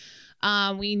 That's right.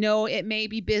 We know it may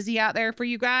be busy out there for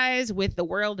you guys with the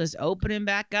world is opening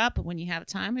back up. When you have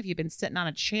time, if you've been sitting on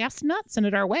a chestnut, send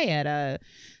it our way at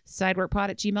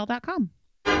sideworkpod@gmail.com.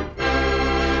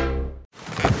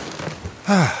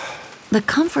 The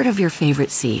comfort of your favorite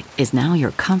seat is now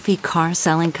your comfy car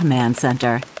selling command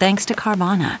center, thanks to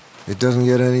Carvana. It doesn't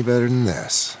get any better than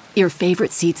this. Your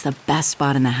favorite seat's the best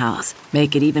spot in the house.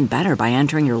 Make it even better by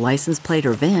entering your license plate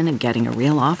or VIN and getting a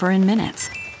real offer in minutes.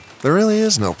 There really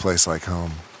is no place like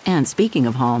home. And speaking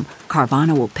of home,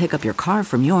 Carvana will pick up your car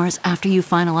from yours after you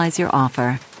finalize your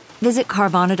offer. Visit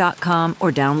Carvana.com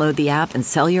or download the app and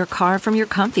sell your car from your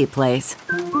comfy place.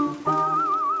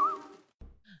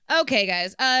 Okay,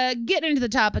 guys, getting into the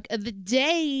topic of the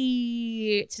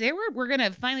day. Today we're going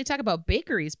to finally talk about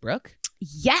bakeries, Brooke.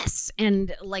 Yes.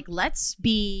 And let's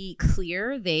be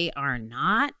clear. They are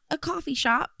not a coffee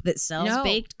shop that sells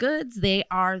baked goods. They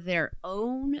are their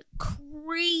own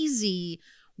crazy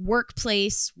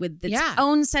workplace with its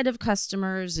own set of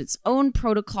customers, its own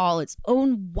protocol, its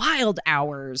own wild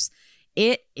hours.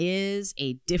 It is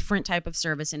a different type of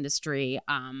service industry.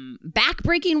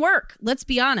 Backbreaking work. Let's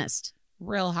be honest.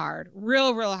 Real hard.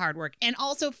 Real hard work. And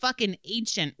also fucking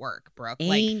ancient work, Brooke.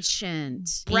 Ancient.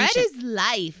 Bread is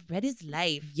life. Bread is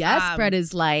life. Yes, bread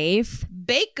is life.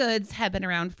 Baked goods have been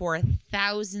around for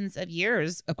thousands of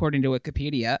years, according to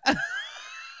Wikipedia.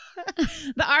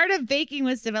 The art of baking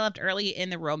was developed early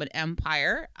in the Roman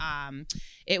Empire.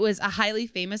 It was a highly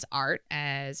famous art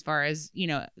as far as,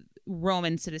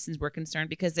 Roman citizens were concerned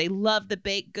because they loved the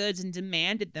baked goods and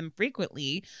demanded them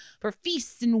frequently for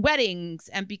feasts and weddings.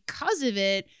 And because of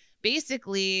it,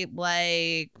 basically,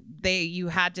 you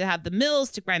had to have the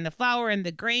mills to grind the flour and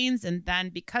the grains. And then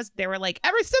because they were like,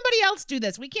 somebody else do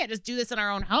this. We can't just do this in our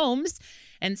own homes.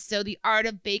 And so the art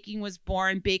of baking was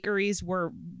born. Bakeries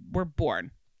were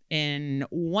born in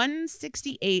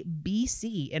 168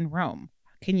 BC in Rome.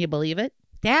 Can you believe it?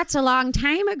 That's a long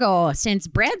time ago since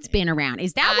bread's been around.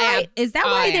 Is that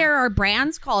why there are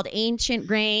brands called Ancient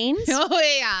Grains? Oh,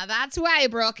 yeah. That's why,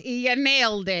 Brooke. You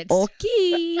nailed it.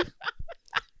 Okay.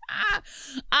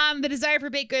 The desire for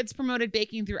baked goods promoted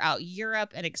baking throughout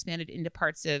Europe and expanded into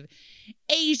parts of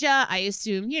Asia. I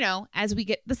assume, as we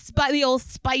get the old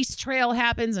spice trail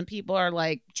happens and people are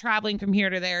traveling from here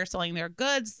to there selling their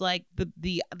goods,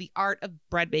 the art of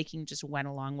bread baking just went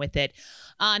along with it.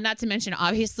 Not to mention,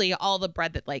 obviously, all the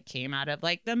bread that came out of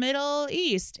the Middle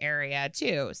East area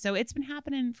too. So it's been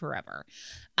happening forever.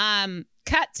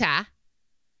 Cut to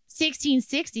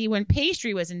 1660 when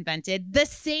pastry was invented, the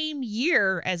same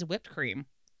year as whipped cream.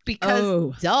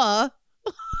 Because duh.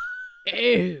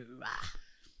 Ew.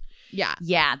 Yeah.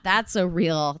 Yeah, that's a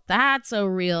real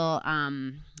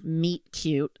meat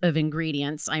cute of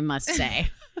ingredients, I must say.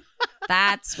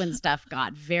 That's when stuff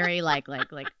got very like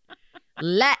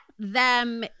let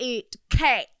them eat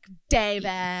cake,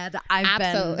 David.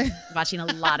 I've been watching a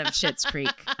lot of Schitt's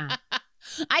Creek.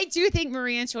 I do think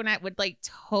Marie Antoinette would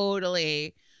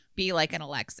totally be like an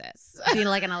Alexis. Be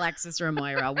like an Alexis or a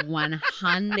Moira.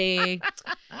 100.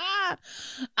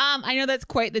 I know that's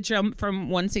quite the jump from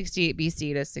 168 BC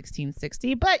to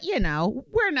 1660, but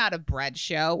we're not a bread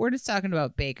show. We're just talking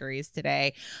about bakeries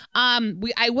today.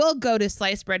 I will go to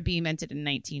sliced bread being invented in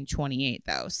 1928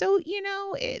 though. So,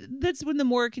 that's when the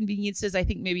more conveniences, I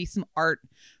think maybe some art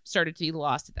started to be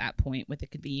lost at that point with the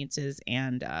conveniences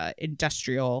and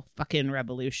industrial fucking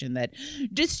revolution that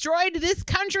destroyed this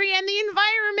country and the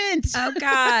environment. Oh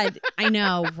God. I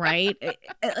know, right?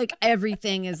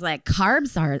 Everything is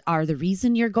carbs are the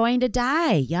reason you're going to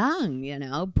die young,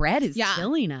 bread is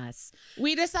killing us.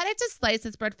 We decided to slice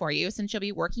this bread for you since you'll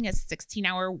be working a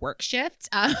 16-hour work shift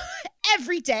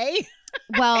every day.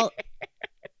 Well,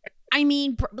 I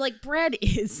mean, bread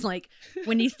is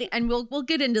when you think, and we'll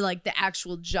get into the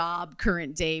actual job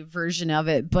current day version of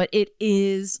it, but it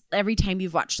is every time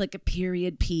you've watched a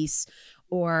period piece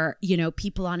or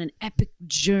people on an epic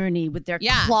journey with their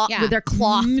cloth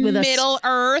with Middle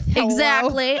Earth,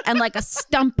 exactly, and a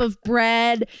stump of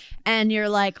bread, and you're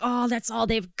oh, that's all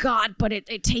they've got, but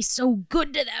it tastes so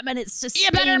good to them, and it's sustaining.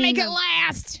 You better make it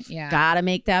last. Yeah, gotta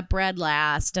make that bread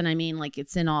last, and I mean,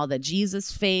 it's in all the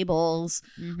Jesus fables.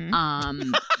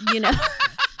 Mm-hmm.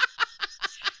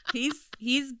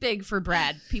 He's big for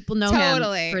bread. People know him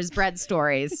for his bread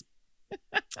stories,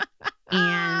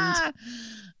 and.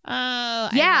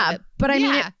 Yeah, but I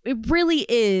mean, it really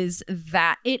is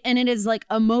that and it is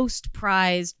a most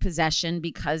prized possession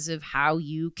because of how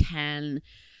you can,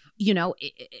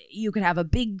 you could have a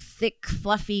big, thick,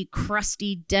 fluffy,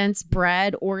 crusty, dense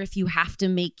bread, or if you have to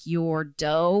make your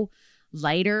dough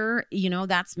lighter,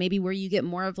 that's maybe where you get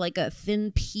more of a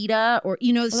thin pita or,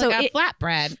 so a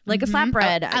flatbread, a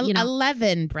flatbread, a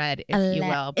leaven bread, if you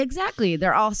will. Exactly.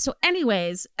 They're also,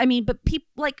 anyways, I mean, but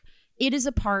people it is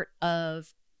a part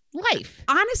of life,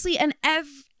 honestly, and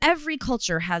every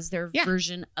culture has their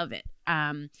version of it,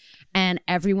 and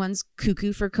everyone's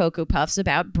cuckoo for Cocoa Puffs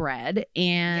about bread,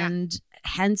 and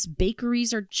hence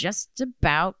bakeries are just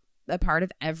about a part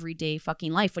of everyday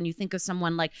fucking life. When you think of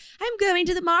someone like, I'm going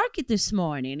to the market this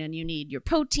morning, and you need your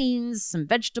proteins, some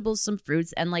vegetables, some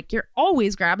fruits, and like you're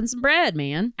always grabbing some bread,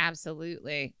 man.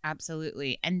 Absolutely.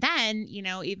 Absolutely. And then, you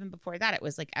know, even before that, it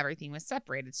was like everything was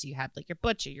separated. So you had like your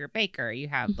butcher, your baker, you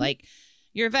have like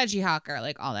your veggie hawker,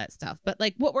 like all that stuff. But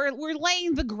like what we're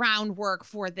laying the groundwork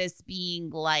for this being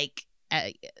like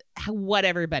what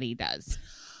everybody does.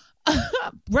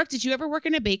 Brooke, did you ever work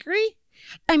in a bakery?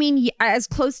 I mean, as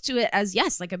close to it as,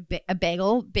 yes, like a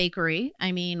bagel bakery.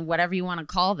 I mean, whatever you want to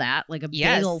call that, like a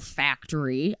bagel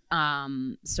factory.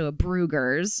 So a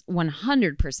Bruegger's,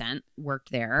 100%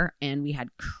 worked there, and we had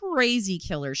crazy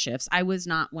killer shifts. I was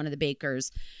not one of the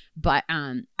bakers, but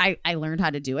I learned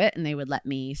how to do it, and they would let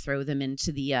me throw them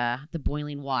into the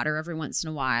boiling water every once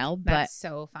in a while. But that's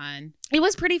so fun. It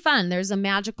was pretty fun. There's a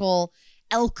magical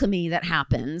alchemy that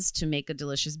happens to make a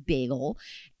delicious bagel.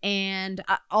 And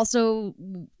also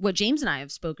what James and I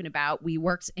have spoken about, we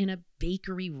worked in a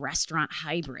bakery restaurant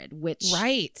hybrid, which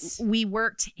we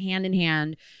worked hand in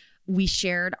hand. We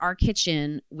shared our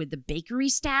kitchen with the bakery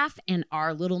staff and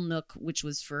our little nook, which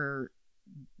was for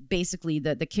basically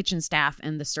the kitchen staff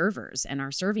and the servers and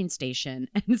our serving station.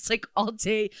 And it's like all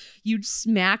day you'd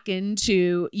smack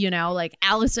into, you know, like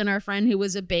Allison, our friend who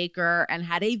was a baker and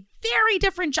had a very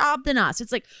different job than us.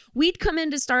 It's like we'd come in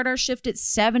to start our shift at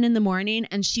 7 a.m.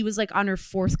 and she was like on her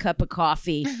 4th cup of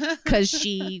coffee because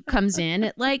she comes in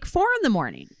at like 4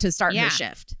 a.m. to start her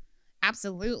shift.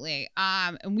 Absolutely.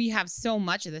 And we have so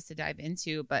much of this to dive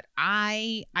into, but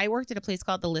I worked at a place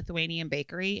called the Lithuanian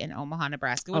Bakery in Omaha,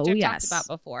 Nebraska, which I've talked about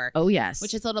before. Oh, yes.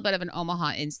 Which is a little bit of an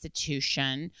Omaha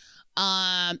institution.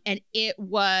 And it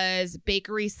was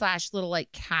bakery / little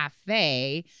like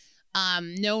cafe,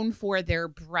 known for their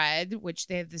bread, which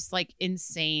they have this like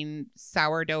insane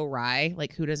sourdough rye.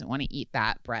 Like, who doesn't want to eat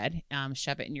that bread?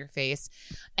 Shove it in your face.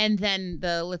 And then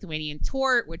the Lithuanian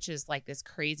tort, which is like this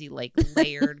crazy like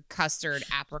layered custard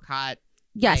apricot.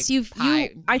 Yes,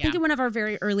 like, I think in one of our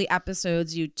very early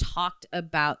episodes, you talked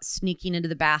about sneaking into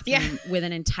the bathroom with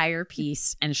an entire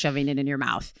piece and shoving it in your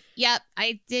mouth. Yep,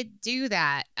 I did do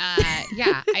that.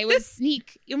 I would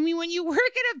sneak. I mean, when you work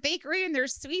at a bakery and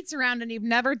there's sweets around and you've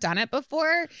never done it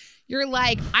before, you're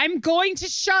like, I'm going to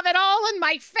shove it all in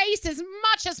my face as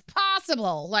much as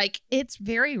possible. Like, it's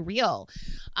very real.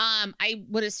 I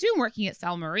would assume working at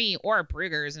Sal Marie or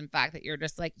Bruegger's, in fact, that you're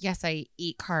just like, yes, I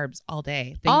eat carbs all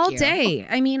day. Thank you. Day.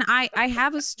 I mean, I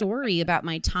have a story about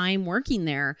my time working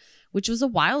there, which was a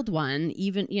wild one.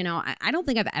 Even, you know, I don't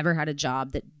think I've ever had a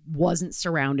job that wasn't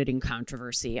surrounded in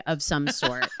controversy of some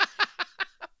sort.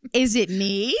 Is it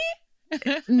me?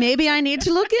 Maybe I need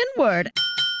to look inward.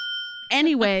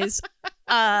 Anyways,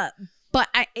 but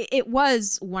it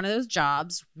was one of those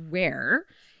jobs where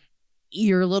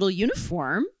your little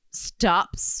uniform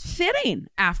stops fitting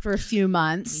after a few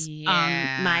months.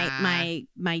 My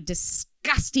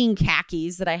disgusting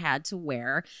khakis that I had to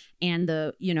wear, and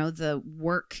the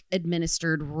work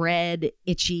administered red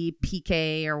itchy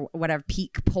PK or whatever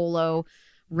peak polo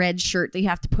red shirt that you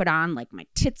have to put on, like my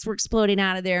tits were exploding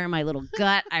out of there, my little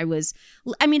gut. I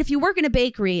mean, if you work in a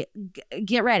bakery,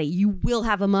 get ready, you will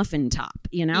have a muffin top,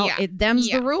 you know. Them's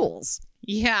the rules.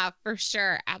 Yeah, for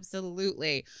sure.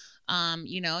 Absolutely.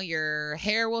 Your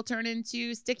hair will turn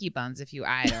into sticky buns if you,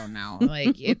 I don't know,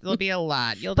 like it'll be a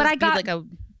lot.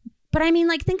 But I mean,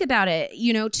 like, think about it,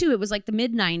 too. It was like the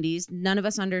mid-90s. None of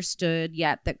us understood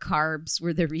yet that carbs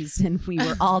were the reason we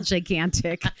were all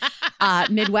gigantic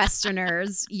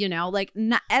Midwesterners, like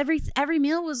not every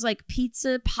meal was like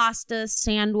pizza, pasta,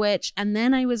 sandwich. And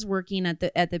then I was working at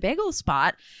the bagel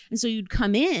spot. And so you'd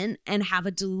come in and have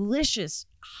a delicious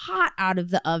hot out of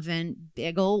the oven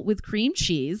bagel with cream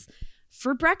cheese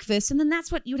for breakfast. And then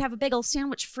that's what you'd have a bagel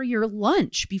sandwich for your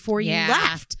lunch before you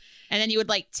left. And then you would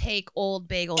like take old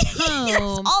bagels home. That's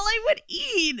all I would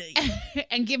eat.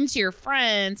 And give them to your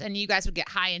friends. And you guys would get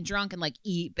high and drunk and like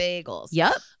eat bagels.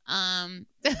 Yep.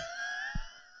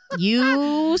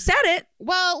 You said it.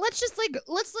 Well, let's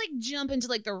jump into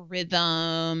like the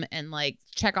rhythm and like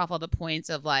check off all the points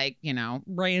of like,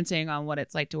 ranting on what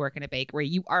it's like to work in a bakery.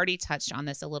 You already touched on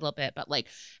this a little bit, but like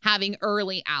having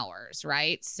early hours,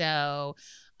 right? So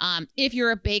if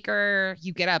you're a baker,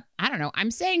 you get up, I don't know,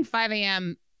 I'm saying 5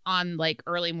 a.m. on like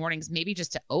early mornings, maybe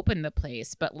just to open the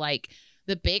place, but like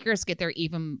the bakers get there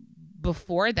even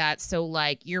before that. So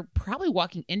like you're probably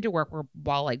walking into work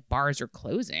while like bars are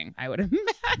closing, I would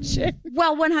imagine.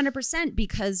 Well, 100%,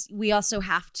 because we also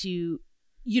have to,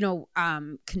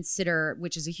 consider,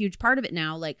 which is a huge part of it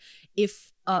now, like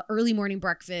if early morning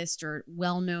breakfast or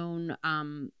well-known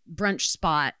brunch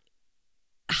spot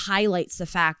highlights the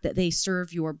fact that they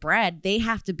serve your bread. They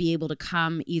have to be able to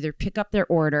come either pick up their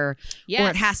order or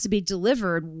it has to be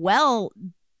delivered well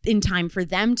in time for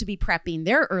them to be prepping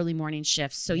their early morning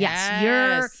shifts. So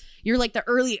yes, you're like the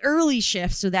early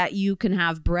shift so that you can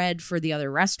have bread for the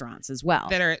other restaurants as well.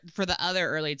 That are for the other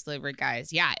early delivery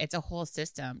guys. Yeah, it's a whole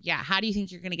system. Yeah, how do you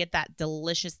think you're going to get that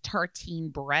delicious tartine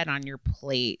bread on your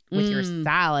plate with your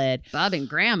salad? Bub and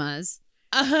Grandma's.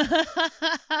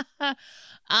 I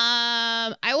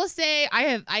will say I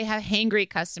have hangry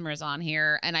customers on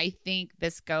here, and I think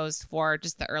this goes for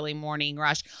just the early morning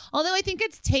rush. Although I think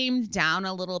it's tamed down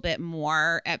a little bit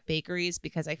more at bakeries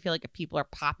because I feel like if people are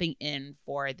popping in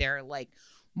for their like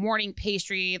morning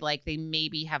pastry, like they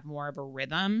maybe have more of a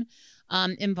rhythm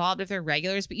involved with their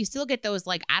regulars, but you still get those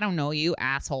like, I don't know you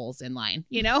assholes in line,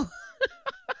 you know?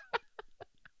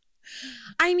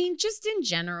 I mean, just in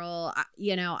general,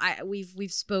 you know,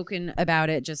 we've spoken about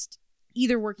it, just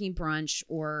either working brunch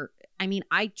or, I mean,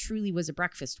 I truly was a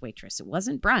breakfast waitress. It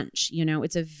wasn't brunch. You know,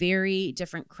 it's a very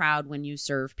different crowd when you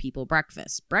serve people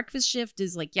breakfast. Breakfast shift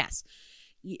is like, yes,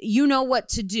 you know what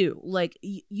to do. Like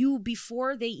you,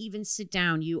 before they even sit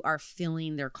down, you are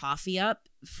filling their coffee up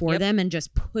for them and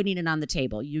just putting it on the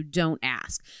table. You don't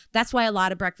ask. That's why a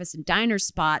lot of breakfast and diner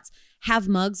spots have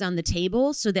mugs on the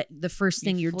table so that the first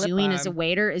thing you're doing as a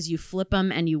waiter is you flip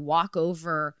them and you walk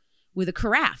over with a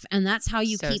carafe. And that's how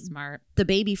you keep the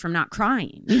baby from not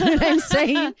crying. You know what I'm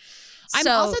saying? I'm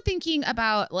also thinking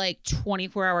about like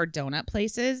 24-hour donut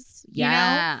places. You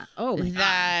know? Oh my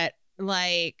God.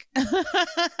 Like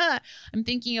I'm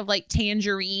thinking of like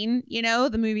Tangerine, you know,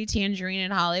 the movie Tangerine in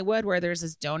Hollywood, where there's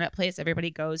this donut place everybody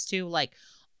goes to like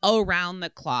around the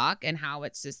clock, and how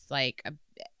it's just like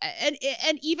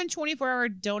and even 24-hour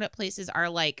donut places are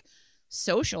like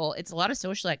social. It's a lot of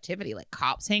social activity. Like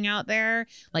cops hang out there,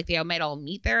 like they might all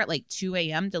meet there at like 2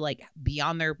 a.m. to like be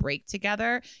on their break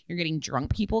together. You're getting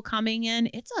drunk people coming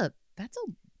in.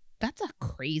 That's a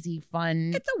crazy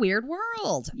fun. It's a weird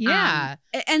world. Yeah.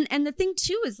 And the thing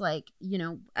too is like, you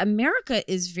know,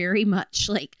 America is very much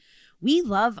like, we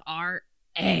love our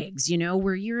eggs, you know,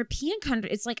 we're European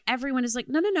country. It's like everyone is like,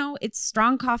 no, it's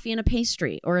strong coffee and a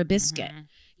pastry or a biscuit. Mm-hmm.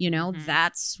 You know,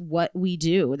 that's what we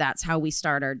do. That's how we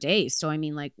start our day. So, I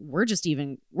mean, like, we're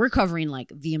covering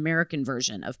like the American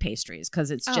version of pastries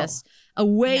because it's just a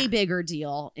way bigger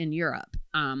deal in Europe.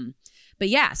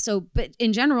 But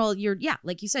in general,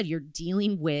 like you said, you're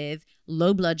dealing with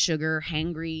low blood sugar,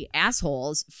 hangry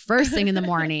assholes first thing in the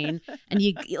morning. And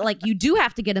you do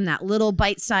have to get them that little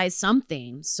bite-sized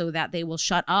something so that they will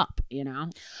shut up, you know?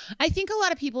 I think a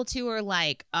lot of people too are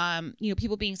like, you know,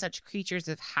 people being such creatures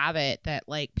of habit that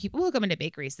like people who come into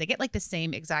bakeries, they get like the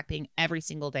same exact thing every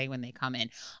single day when they come in.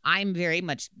 I'm very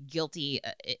much guilty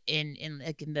in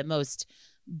the most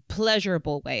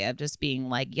pleasurable way of just being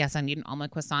like, yes, I need an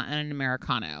almond croissant and an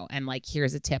Americano, and like,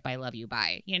 here's a tip, I love you,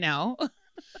 bye, you know?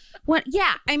 What?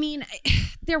 Yeah, I mean,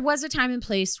 there was a time and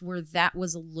place where that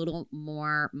was a little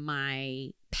more my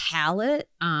palate,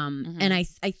 and I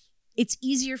it's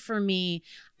easier for me.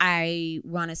 I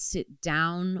want to sit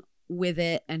down with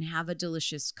it and have a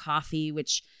delicious coffee,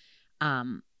 which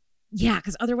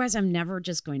because otherwise I'm never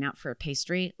just going out for a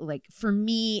pastry. Like for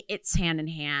me, it's hand in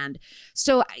hand.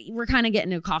 So we're kind of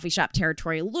getting into coffee shop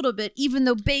territory a little bit, even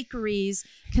though bakeries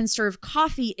can serve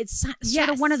coffee. It's sort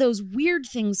of one of those weird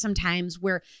things sometimes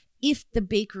where if the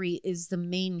bakery is the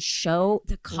main show,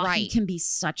 the coffee can be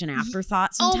such an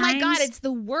afterthought sometimes. Oh my God, it's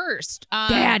the worst.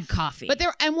 Bad coffee. But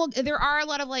there are a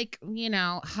lot of like, you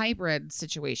know, hybrid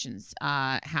situations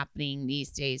happening these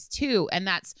days too. And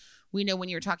that's, we know when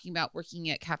you're talking about working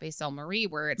at Cafe Saint Marie,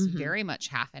 where it's very much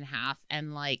half and half,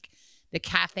 and like the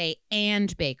cafe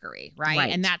and bakery, right?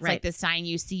 And that's like the sign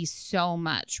you see so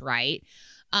much, right?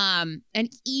 And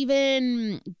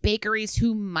even bakeries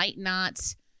who might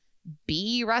not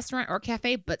be restaurant or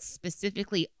cafe, but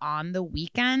specifically on the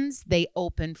weekends, they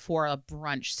open for a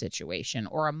brunch situation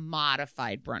or a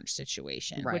modified brunch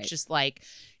situation, which is like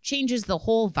changes the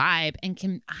whole vibe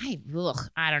and I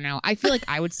don't know. I feel like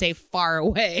I would stay far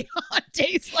away on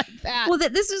days like that. Well,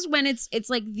 this is when it's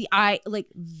like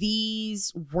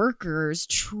these workers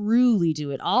truly do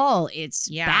it all. It's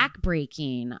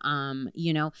backbreaking,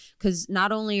 you know, because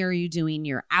not only are you doing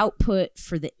your output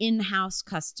for the in-house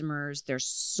customers, there's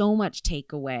so much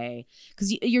takeaway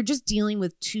because you're just dealing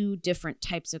with two different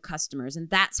types of customers. And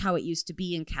that's how it used to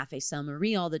be in Cafe Saint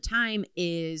Marie all the time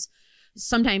is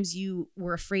sometimes you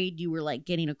were afraid you were like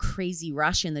getting a crazy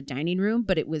rush in the dining room,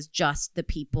 but it was just the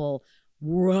people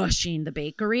rushing the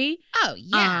bakery. Oh,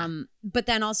 yeah. But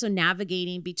then also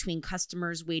navigating between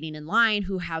customers waiting in line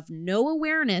who have no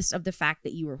awareness of the fact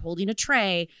that you are holding a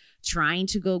tray, trying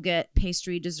to go get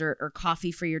pastry, dessert, or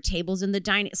coffee for your tables in the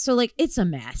dining. So like, it's a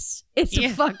mess. It's a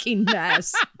fucking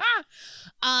mess.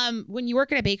 When you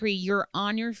work at a bakery, you're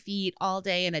on your feet all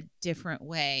day in a different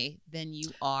way than you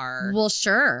are. Well,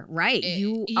 sure. Right.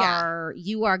 You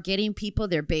are getting people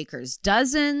their baker's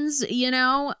dozens, you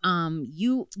know,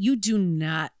 you do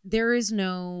not, there is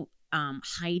no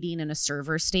hiding in a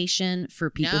server station for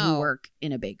people who work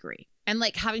in a bakery. And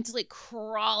like having to like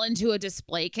crawl into a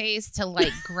display case to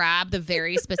like grab the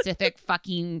very specific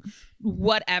fucking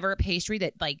whatever pastry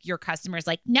that like your customer is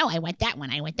like, no, I want that one.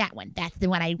 I want that one. That's the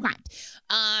one I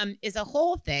want. Is a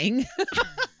whole thing.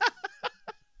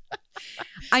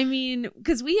 I mean,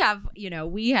 because we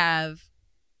have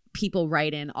people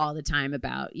write in all the time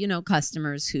about, you know,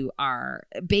 customers who are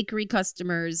bakery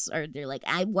customers, or they're like,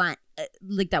 I want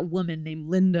like that woman named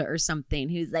Linda or something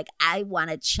who's like, I want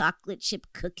a chocolate chip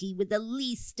cookie with the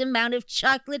least amount of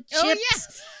chocolate chips. Oh,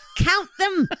 yes. Count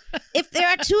them. If there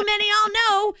are too many, I'll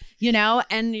know, you know,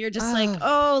 and you're just like,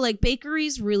 oh, like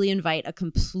bakeries really invite a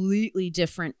completely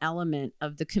different element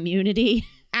of the community.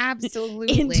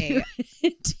 Absolutely.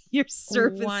 into your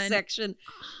service section.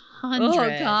 100.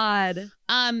 Oh God.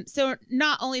 So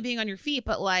not only being on your feet,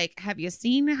 but like, have you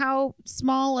seen how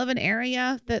small of an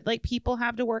area that like people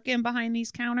have to work in behind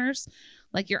these counters?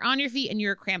 Like you're on your feet and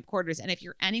you're cramped quarters. And if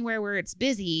you're anywhere where it's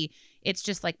busy, it's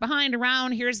just like behind,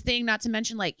 around. Here's the thing, not to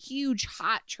mention like huge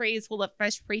hot trays full of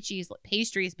fresh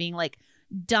pastries being like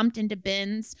dumped into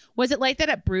bins. Was it like that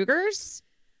at Brugger's?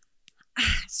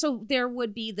 So there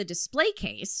would be the display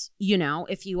case, you know,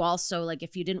 if you also like,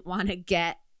 if you didn't want to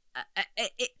get,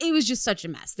 it was just such a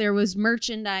mess. There was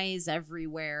merchandise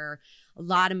everywhere, a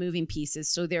lot of moving pieces.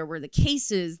 So there were the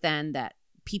cases then that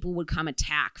people would come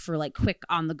attack for like quick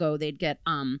on the go. They'd get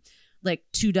like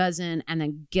 2 dozen and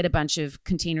then get a bunch of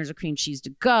containers of cream cheese to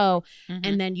go. Mm-hmm.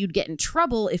 And then you'd get in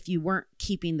trouble if you weren't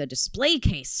keeping the display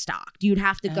case stocked. You'd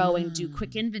have to go and do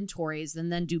quick inventories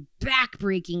and then do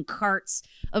back-breaking carts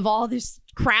of all this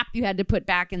crap you had to put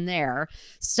back in there.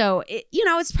 So,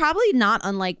 it's probably not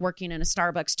unlike working in a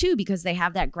Starbucks too, because they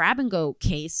have that grab-and-go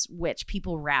case, which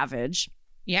people ravage.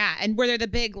 Yeah, and were there the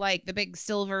big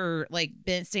silver, like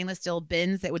stainless steel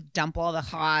bins that would dump all the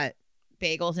hot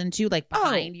bagels into, like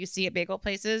behind you see at bagel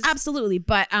places? Absolutely,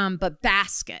 but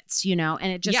baskets,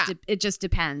 and it just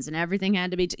depends, and everything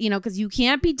had to be, because you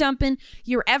can't be dumping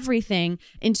your everything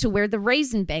into where the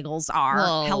raisin bagels are.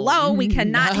 Whoa, hello, we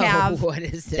cannot have. What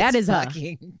is this? That is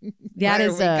fucking, that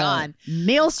is a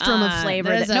maelstrom of flavor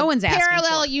that no one's asking for.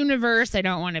 Parallel universe I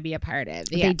don't want to be a part of.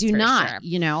 They do not,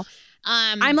 sure.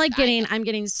 I'm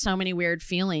getting so many weird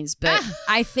feelings, but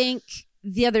I think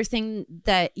the other thing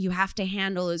that you have to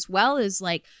handle as well is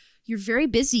like, you're very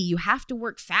busy. You have to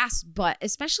work fast, but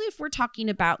especially if we're talking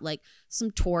about like some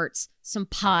torts, some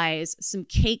pies, some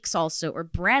cakes also, or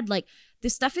bread, like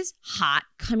this stuff is hot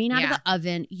coming out of the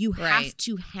oven. You have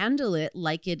to handle it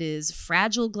like it is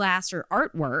fragile glass or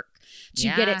artwork to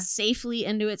get it safely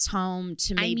into its home,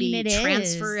 to maybe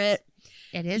transfer it.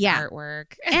 It is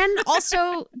artwork. And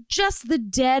also just the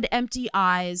dead empty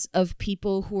eyes of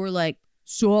people who are like,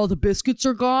 so all the biscuits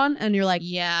are gone? And you're like,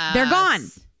 yeah, they're gone.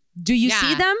 Do you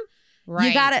see them? Right.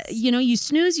 You gotta, you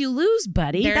snooze, you lose,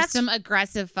 buddy. There's some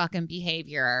aggressive fucking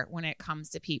behavior when it comes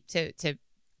to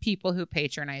people who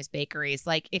patronize bakeries.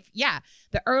 Like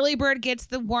the early bird gets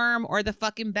the worm or the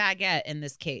fucking baguette in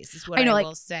this case is what I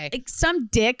will say. Like some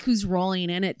dick who's rolling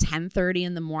in at 10:30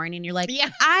 in the morning. You're like,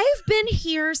 I've been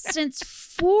here since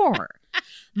 4.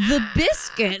 The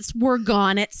biscuits were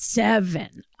gone at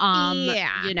 7.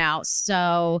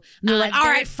 So they're like, all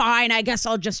right, fine. I guess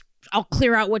I'll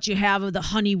clear out what you have of the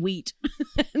honey wheat.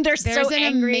 There's so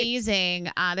angry.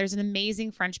 There's an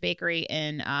amazing French bakery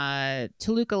in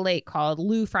Toluca Lake called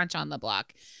Lou French on the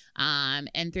Block.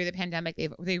 And through the pandemic,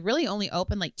 they really only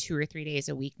open like 2 or 3 days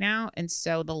a week now. And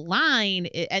so the line,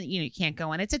 and you can't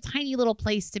go in. It's a tiny little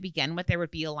place to begin with. There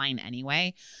would be a line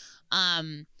anyway.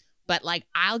 But like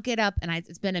I'll get up and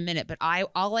it's been a minute, but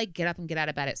I'll like get up and get out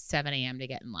of bed at 7 a.m. to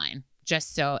get in line.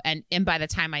 Just so, and by the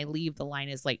time I leave, the line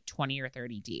is like 20 or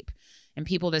 30 deep and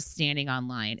people just standing on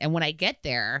line. And when I get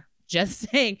there, just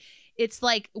saying, it's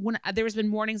like when there's been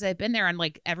mornings I've been there and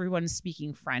like everyone's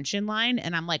speaking French in line.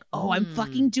 And I'm like, oh, I'm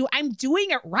doing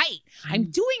it right. I'm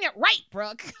doing it right,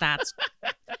 Brooke.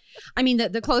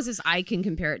 The closest I can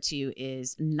compare it to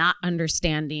is not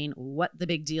understanding what the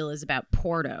big deal is about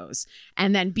Portos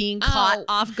and then being caught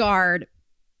off guard.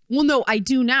 Well, no, I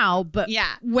do now, but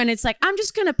when it's like, I'm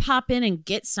just going to pop in and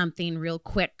get something real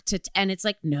quick and it's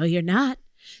like, no, you're not.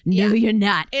 No, you're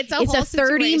not. It's a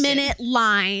 30-minute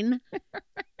line.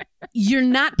 You're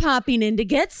not popping in to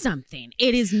get something.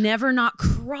 It is never not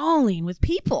crawling with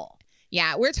people.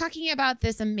 Yeah, we're talking about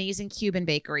this amazing Cuban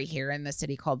bakery here in the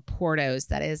city called Porto's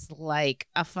that is like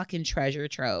a fucking treasure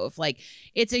trove. Like,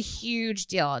 it's a huge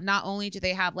deal. Not only do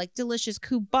they have like delicious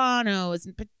cubanos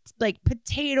and like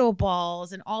potato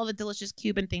balls and all the delicious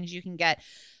Cuban things you can get,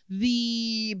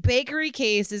 the bakery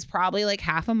case is probably like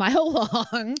half a mile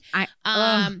long.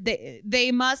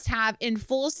 They must have in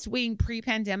full swing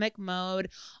pre-pandemic mode,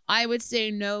 I would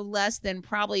say no less than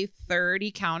probably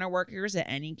 30 counter workers at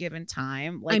any given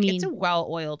time. Like, it's a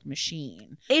well-oiled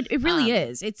machine. It really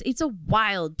is. It's a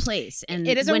wild place. And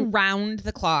it is a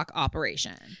round-the-clock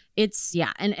operation. It's,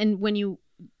 yeah. And when you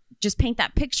just paint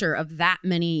that picture of that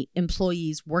many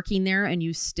employees working there and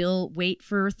you still wait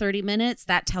for 30 minutes,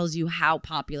 that tells you how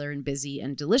popular and busy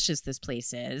and delicious this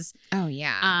place is. Oh,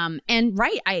 yeah. And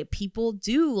people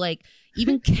do, like,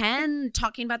 even Ken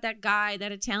talking about that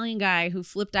Italian guy who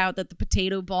flipped out that the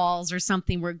potato balls or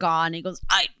something were gone. He goes,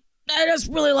 I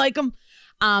just really like them.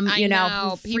 I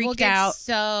know. People get out.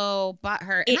 so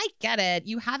butthurt. And I get it.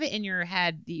 You have it in your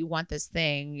head that you want this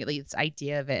thing, this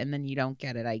idea of it, and then you don't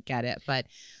get it. I get it. But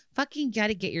fucking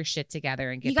gotta get your shit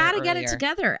together and get there earlier. You gotta get it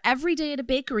together. Every day at a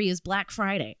bakery is Black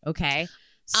Friday, okay?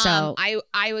 So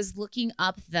I was looking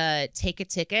up the take a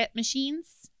ticket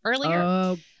machines earlier.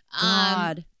 Oh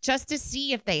God. Just to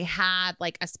see if they had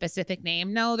like a specific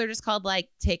name. No, they're just called like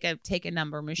take a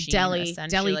number machine. Deli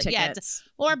tickets.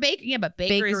 Or bakery. Yeah, but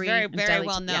bakery is very, very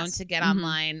well known to get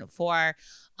online for.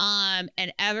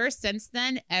 And ever since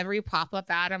then, every pop-up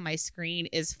ad on my screen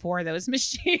is for those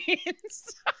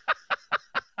machines.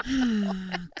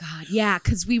 God, yeah,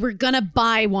 because we were gonna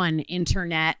buy one,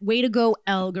 internet. Way to go,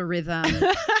 algorithm.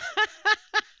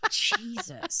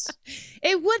 Jesus.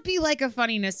 It would be like a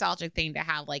funny nostalgic thing to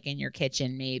have like in your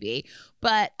kitchen maybe.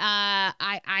 But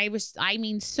I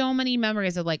mean so many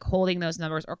memories of like holding those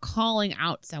numbers or calling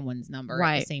out someone's number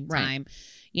at the same time.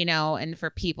 You know, and for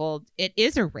people, it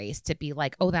is a race to be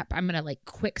like, oh, that I'm going to like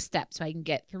quick step so I can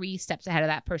get 3 steps ahead of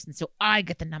that person. So I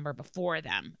get the number before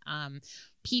them.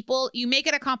 People, you make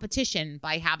it a competition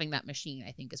by having that machine,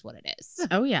 I think is what it is.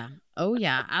 Oh, yeah.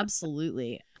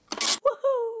 Absolutely.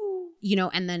 Woohoo! You know,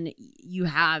 and then you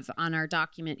have on our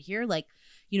document here, like,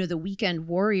 you know, the weekend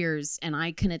warriors, and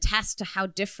I can attest to how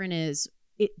different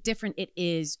it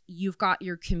is. You've got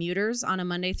your commuters on a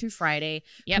Monday through Friday.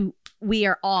 Yep. We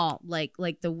are all like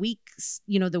the weeks,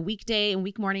 you know, the weekday and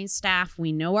week morning staff.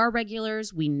 We know our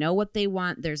regulars. We know what they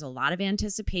want. There's a lot of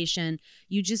anticipation.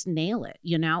 You just nail it.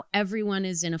 You know, everyone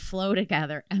is in a flow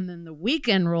together. And then the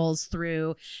weekend rolls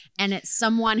through and it's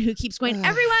someone who keeps going,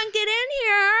 everyone get in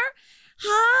here.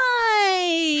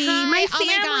 Hi. My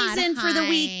family's in for the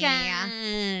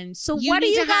weekend. So what do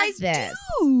you guys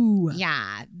do?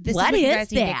 Yeah. This is what you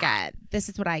guys need to get. This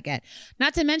is what I get.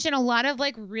 Not to mention a lot of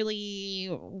like really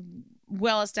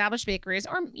well-established bakeries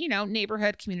or, you know,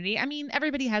 neighborhood community. I mean,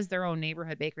 everybody has their own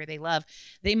neighborhood bakery they love.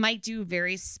 They might do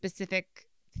very specific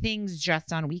things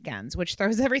just on weekends, which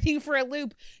throws everything for a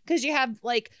loop because you have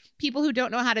like people who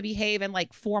don't know how to behave and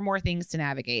like 4 more things to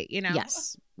navigate, you know?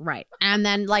 Yes. Right. And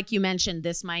then, like you mentioned,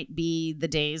 this might be the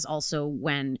days also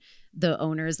when the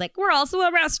owner is like, we're also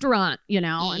a restaurant, you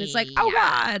know? And it's like, oh,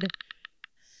 God.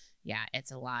 Yeah,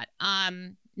 it's a lot.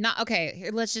 Not okay.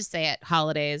 Here, let's just say it.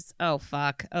 Holidays. Oh,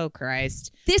 fuck. Oh,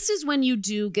 Christ. This is when you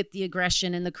do get the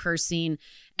aggression and the cursing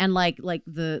and like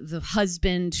the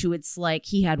husband who it's like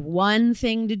he had one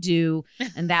thing to do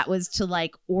and that was to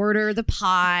like order the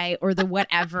pie or the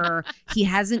whatever. He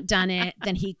hasn't done it.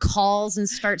 Then he calls and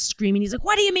starts screaming. He's like,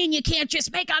 what do you mean you can't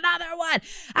just make another one?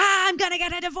 I'm going to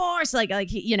get a divorce. Like,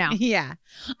 you know. Yeah.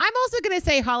 I'm also going to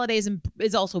say holidays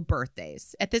is also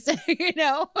birthdays at this, you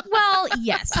know. Well,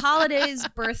 yes. Holidays,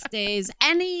 birthdays,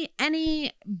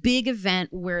 any big event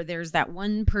where there's that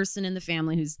one person in the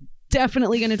family who's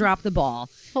definitely going to drop the ball.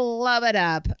 Flub it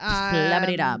up.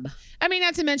 Flub-a-dee-dub. I mean,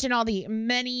 not to mention all the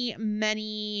many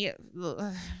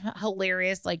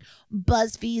hilarious like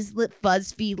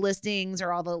BuzzFeed listings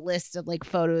or all the lists of like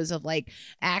photos of like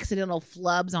accidental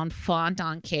flubs on font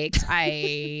on cakes.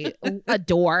 I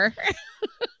adore.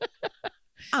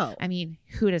 Oh, I mean,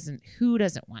 who doesn't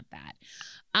want that?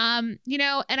 You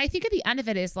know, and I think at the end of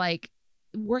it is like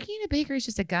working in a bakery is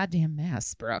just a goddamn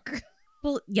mess, Brooke.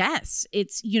 Well, yes,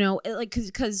 it's, you know, like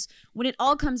because when it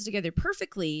all comes together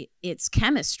perfectly, it's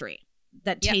chemistry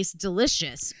that tastes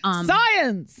delicious.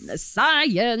 Science.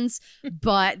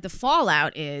 But the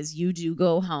fallout is you do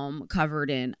go home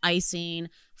covered in icing,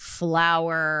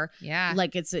 flour. Yeah.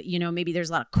 Like it's, maybe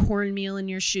there's a lot of cornmeal in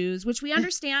your shoes, which we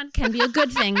understand can be a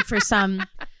good thing for some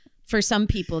For some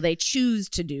people, they choose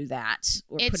to do that.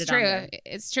 Or It's put it true. on their-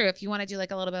 It's true. If you want to do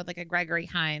like a little bit of like a Gregory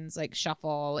Hines like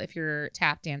shuffle, if you're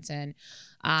tap dancing,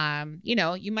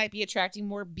 you might be attracting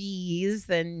more bees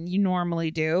than you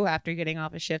normally do after getting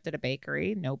off a shift at a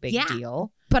bakery. No big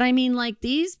deal. But I mean, like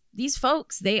these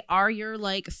folks, they are your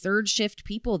like third shift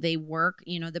people. They work,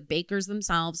 the bakers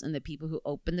themselves and the people who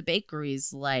open the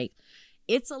bakeries. Like,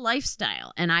 it's a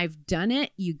lifestyle, and I've done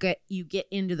it. You get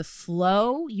into the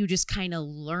flow. You just kind of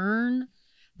learn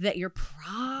that you're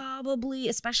probably,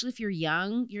 especially if you're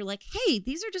young, you're like, hey,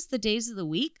 these are just the days of the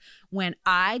week when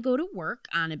I go to work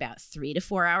on about 3 to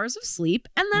 4 hours of sleep,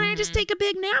 and then I just take a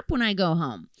big nap when I go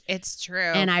home. It's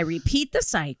true. And I repeat the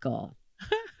cycle.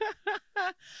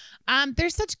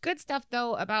 There's such good stuff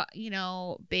though about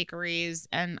bakeries,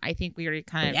 and I think we already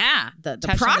kind of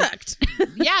the product.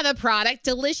 the product,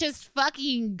 delicious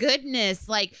fucking goodness,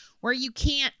 like where you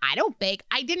can't. I don't bake.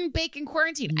 I didn't bake in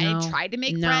quarantine. No, I tried to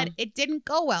make bread. It didn't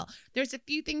go well. There's a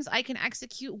few things I can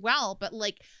execute well, but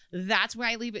like that's where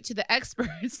I leave it to the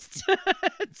experts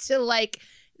to like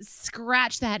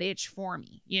scratch that itch for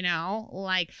me,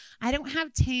 like I don't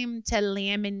have time to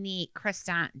laminate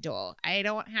croissant dough. I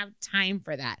don't have time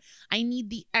for that. I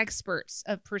need the experts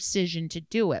of precision to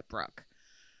do it, Brooke.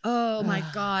 Oh my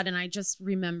God. And I just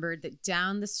remembered that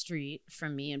down the street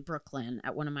from me in Brooklyn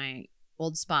at one of my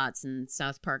old spots in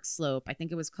South Park Slope, I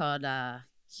think it was called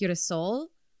Mirasol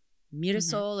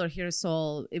or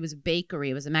Girasol. It was a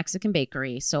bakery. It was a Mexican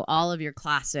bakery. So all of your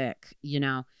classic,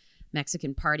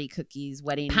 Mexican party cookies,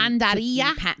 wedding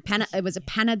Panaderia. It was a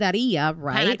panaderia,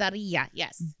 right? Panaderia,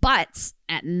 yes. But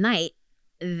at night,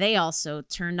 they also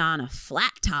turned on a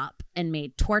flat top and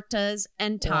made tortas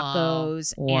and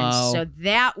tacos. Whoa. And so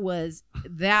that was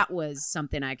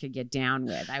something I could get down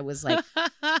with. I was like,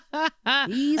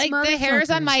 these like the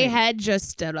hairs on my motherfuckers. head just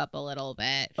stood up a little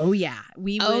bit. Oh yeah.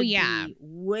 We would be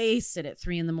wasted at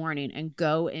 3 a.m. and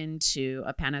go into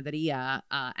a panaderia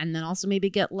and then also maybe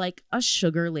get like a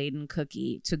sugar laden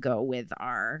cookie to go with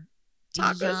our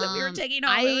tacos that we were taking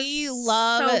home. I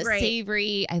love so great.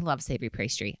 savory. I love savory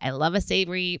pastry. I love a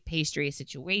savory pastry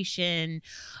situation.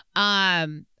 But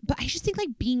I just think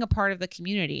like being a part of the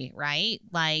community, right?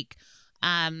 Like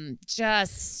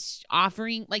just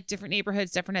offering like different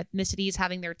neighborhoods, different ethnicities,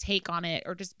 having their take on it,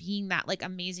 or just being that like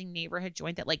amazing neighborhood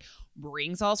joint that like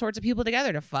brings all sorts of people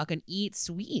together to fucking eat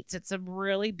sweets. It's a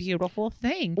really beautiful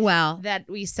thing. Well, that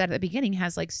we said at the beginning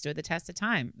has like stood the test of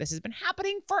time. This has been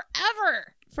happening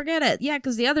forever. forget it. Yeah,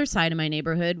 because the other side of my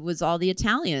neighborhood was all the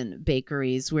Italian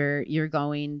bakeries where you're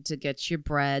going to get your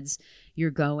breads,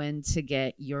 you're going to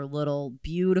get your little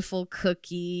beautiful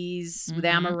cookies with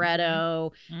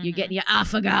amaretto, you're getting your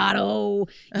affogato,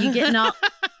 you're getting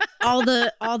all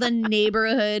the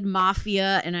neighborhood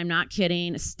mafia, and I'm not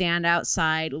kidding, stand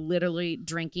outside literally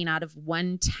drinking out of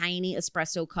one tiny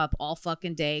espresso cup all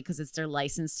fucking day because it's their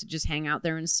license to just hang out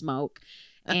there and smoke.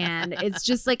 And it's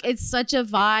just like, it's such a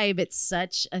vibe. It's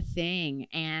such a thing.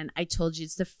 And I told you,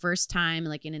 it's the first time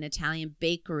like in an Italian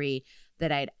bakery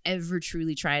that I'd ever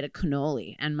truly tried a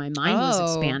cannoli, and my mind was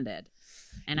expanded.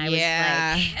 And I was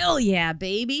like, hell yeah,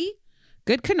 baby.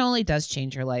 Good cannoli does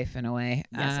change your life in a way.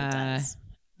 Yes, it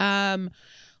does.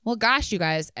 Well, gosh, you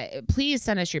guys, please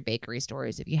send us your bakery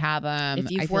stories if you have them. If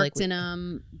you've worked in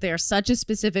them, they're such a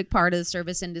specific part of the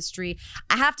service industry.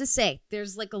 I have to say,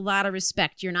 there's like a lot of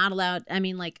respect. You're not allowed. I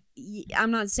mean, like, I'm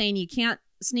not saying you can't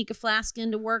sneak a flask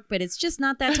into work, but it's just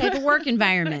not that type of work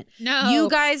environment. No, you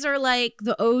guys are like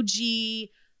the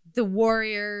OG, the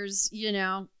warriors. You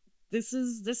know, this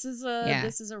is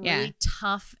a really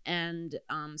tough and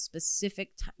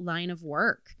specific line of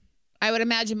work. I would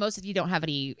imagine most of you don't have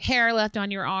any hair left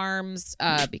on your arms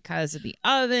because of the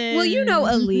oven. Well, you know,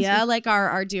 Aaliyah, like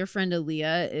our dear friend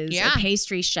Aaliyah is a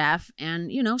pastry chef,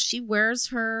 and, you know, she wears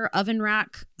her oven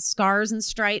rack scars and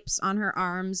stripes on her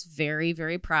arms very,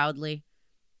 very proudly.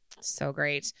 So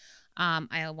great.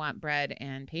 I want bread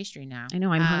and pastry now. I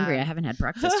know, I'm hungry. I haven't had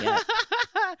breakfast yet.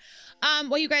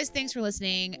 Well, you guys, thanks for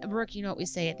listening. Brooke, you know what we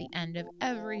say at the end of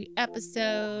every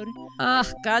episode.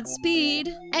 Godspeed.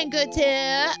 And good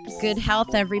tips. Good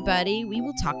health, everybody. We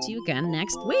will talk to you again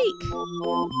next week.